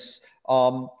using this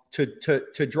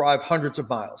to drive hundreds of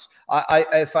miles.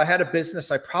 If I had a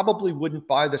business, I probably wouldn't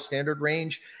buy the standard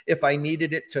range if I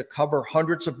needed it to cover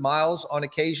hundreds of miles on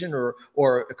occasion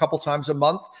or a couple times a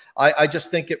month. I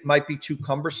just think it might be too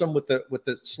cumbersome with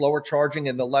the slower charging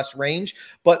and the less range.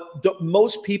 But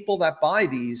most people that buy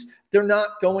these, they're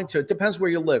not going to, it depends where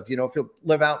you live. You know, if you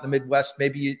live out in the Midwest,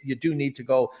 maybe you do need to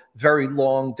go very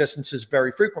long distances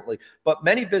very frequently. But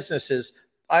many businesses,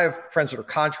 I have friends that are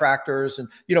contractors and,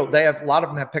 you know, they have, a lot of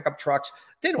them have pickup trucks.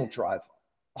 They don't drive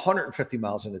 150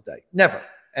 miles in a day, never.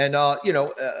 And, you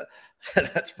know,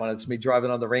 that's fun. It's me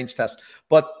driving on the range test.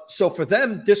 But so for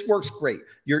them, this works great.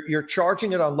 You're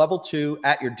charging it on level 2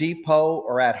 at your depot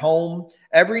or at home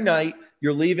every night.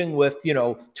 You're leaving with, you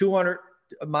know, 200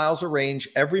 miles of range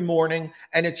every morning,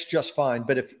 and it's just fine.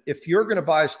 But if you're going to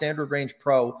buy a standard range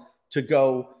Pro to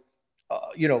go,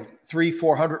 you know,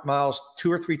 300-400 miles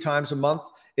 2 or 3 times a month,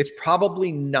 it's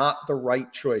probably not the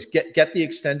right choice. Get the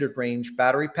extended range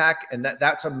battery pack, and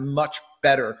that's a much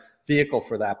better vehicle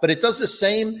for that. But it does the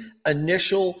same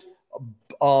initial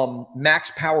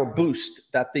max power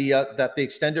boost that the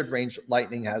extended range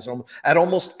Lightning has. At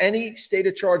almost any state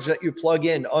of charge that you plug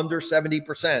in under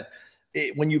 70%,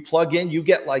 when you plug in, you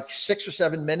get like 6 or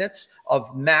 7 minutes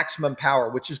of maximum power,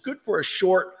 which is good for a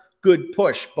short, good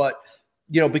push. But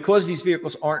you know, because these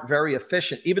vehicles aren't very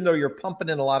efficient, even though you're pumping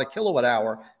in a lot of kilowatt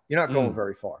hour, you're not going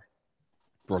very far.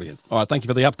 Brilliant. All right, thank you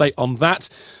for the update on that.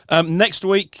 Next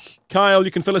week, Kyle,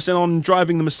 you can fill us in on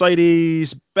driving the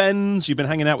Mercedes-Benz. You've been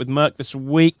hanging out with Merc this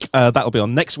week. That'll be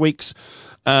on next week's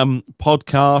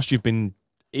podcast. You've been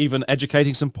even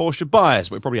educating some Porsche buyers.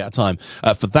 We're probably out of time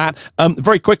for that.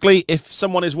 Very quickly, if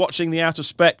someone is watching the Out of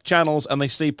Spec channels and they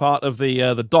see part of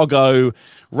the Doggo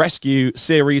Rescue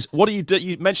series, what do you do?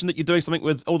 You mentioned that you're doing something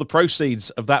with all the proceeds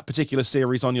of that particular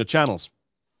series on your channels.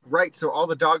 Right. So all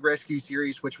the dog rescue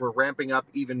series, which we're ramping up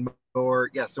even more.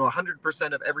 Yeah. So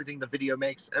 100% of everything the video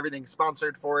makes, everything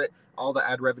sponsored for it, all the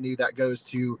ad revenue that goes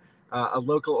to a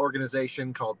local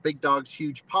organization called Big Dogs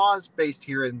Huge Paws, based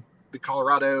here in the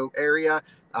Colorado area.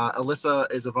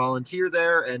 Alyssa is a volunteer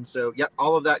there. And so, yeah,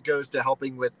 all of that goes to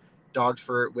helping with dogs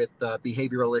with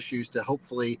behavioral issues to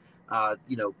hopefully,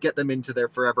 you know, get them into their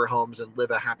forever homes and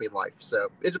live a happy life. So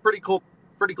it's a pretty cool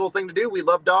thing to do. We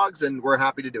love dogs and we're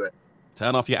happy to do it.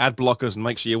 Turn off your ad blockers and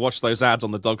make sure you watch those ads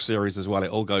on the dog series as well.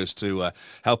 It all goes to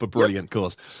help a brilliant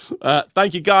cause.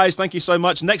 Thank you, guys. Thank you so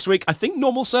much. Next week, I think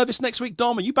normal service next week.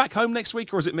 Dom, are you back home next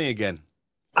week or is it me again?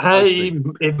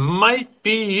 It might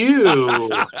be you.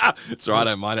 It's all right,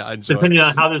 I don't mind it. I enjoy depending it.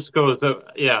 on how this goes. So,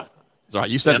 yeah. It's all right.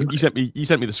 You sent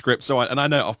me the script, so and I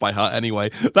know it off by heart anyway.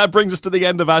 That brings us to the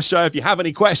end of our show. If you have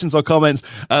any questions or comments,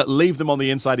 leave them on the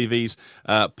Inside EVs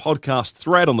podcast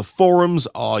thread on the forums,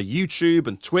 our YouTube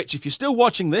and Twitch. If you're still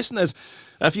watching this, and there's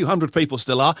a few hundred people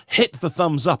still are, hit the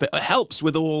thumbs up. It helps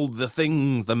with all the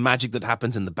things, the magic that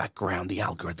happens in the background, the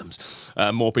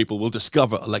algorithms. More people will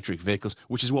discover electric vehicles,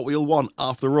 which is what we all want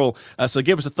after all. So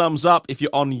give us a thumbs up if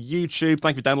you're on YouTube.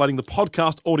 Thank you for downloading the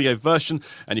podcast audio version.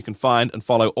 And you can find and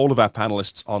follow all of our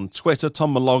panelists on Twitter.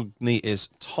 Tom Malogny is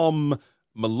Tom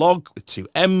Malog with 2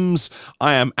 M's.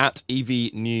 I am at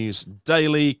EV News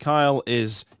Daily. Kyle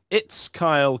is It's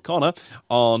Kyle Connor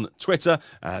on Twitter.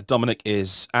 Dominic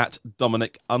is at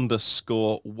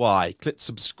Dominic_Y. Click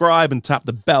subscribe and tap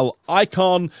the bell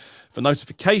icon for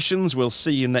notifications. We'll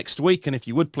see you next week. And if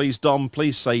you would please, Dom,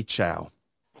 please say ciao.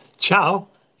 Ciao.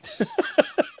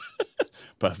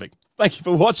 Perfect. Thank you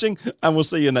for watching, and we'll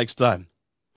see you next time.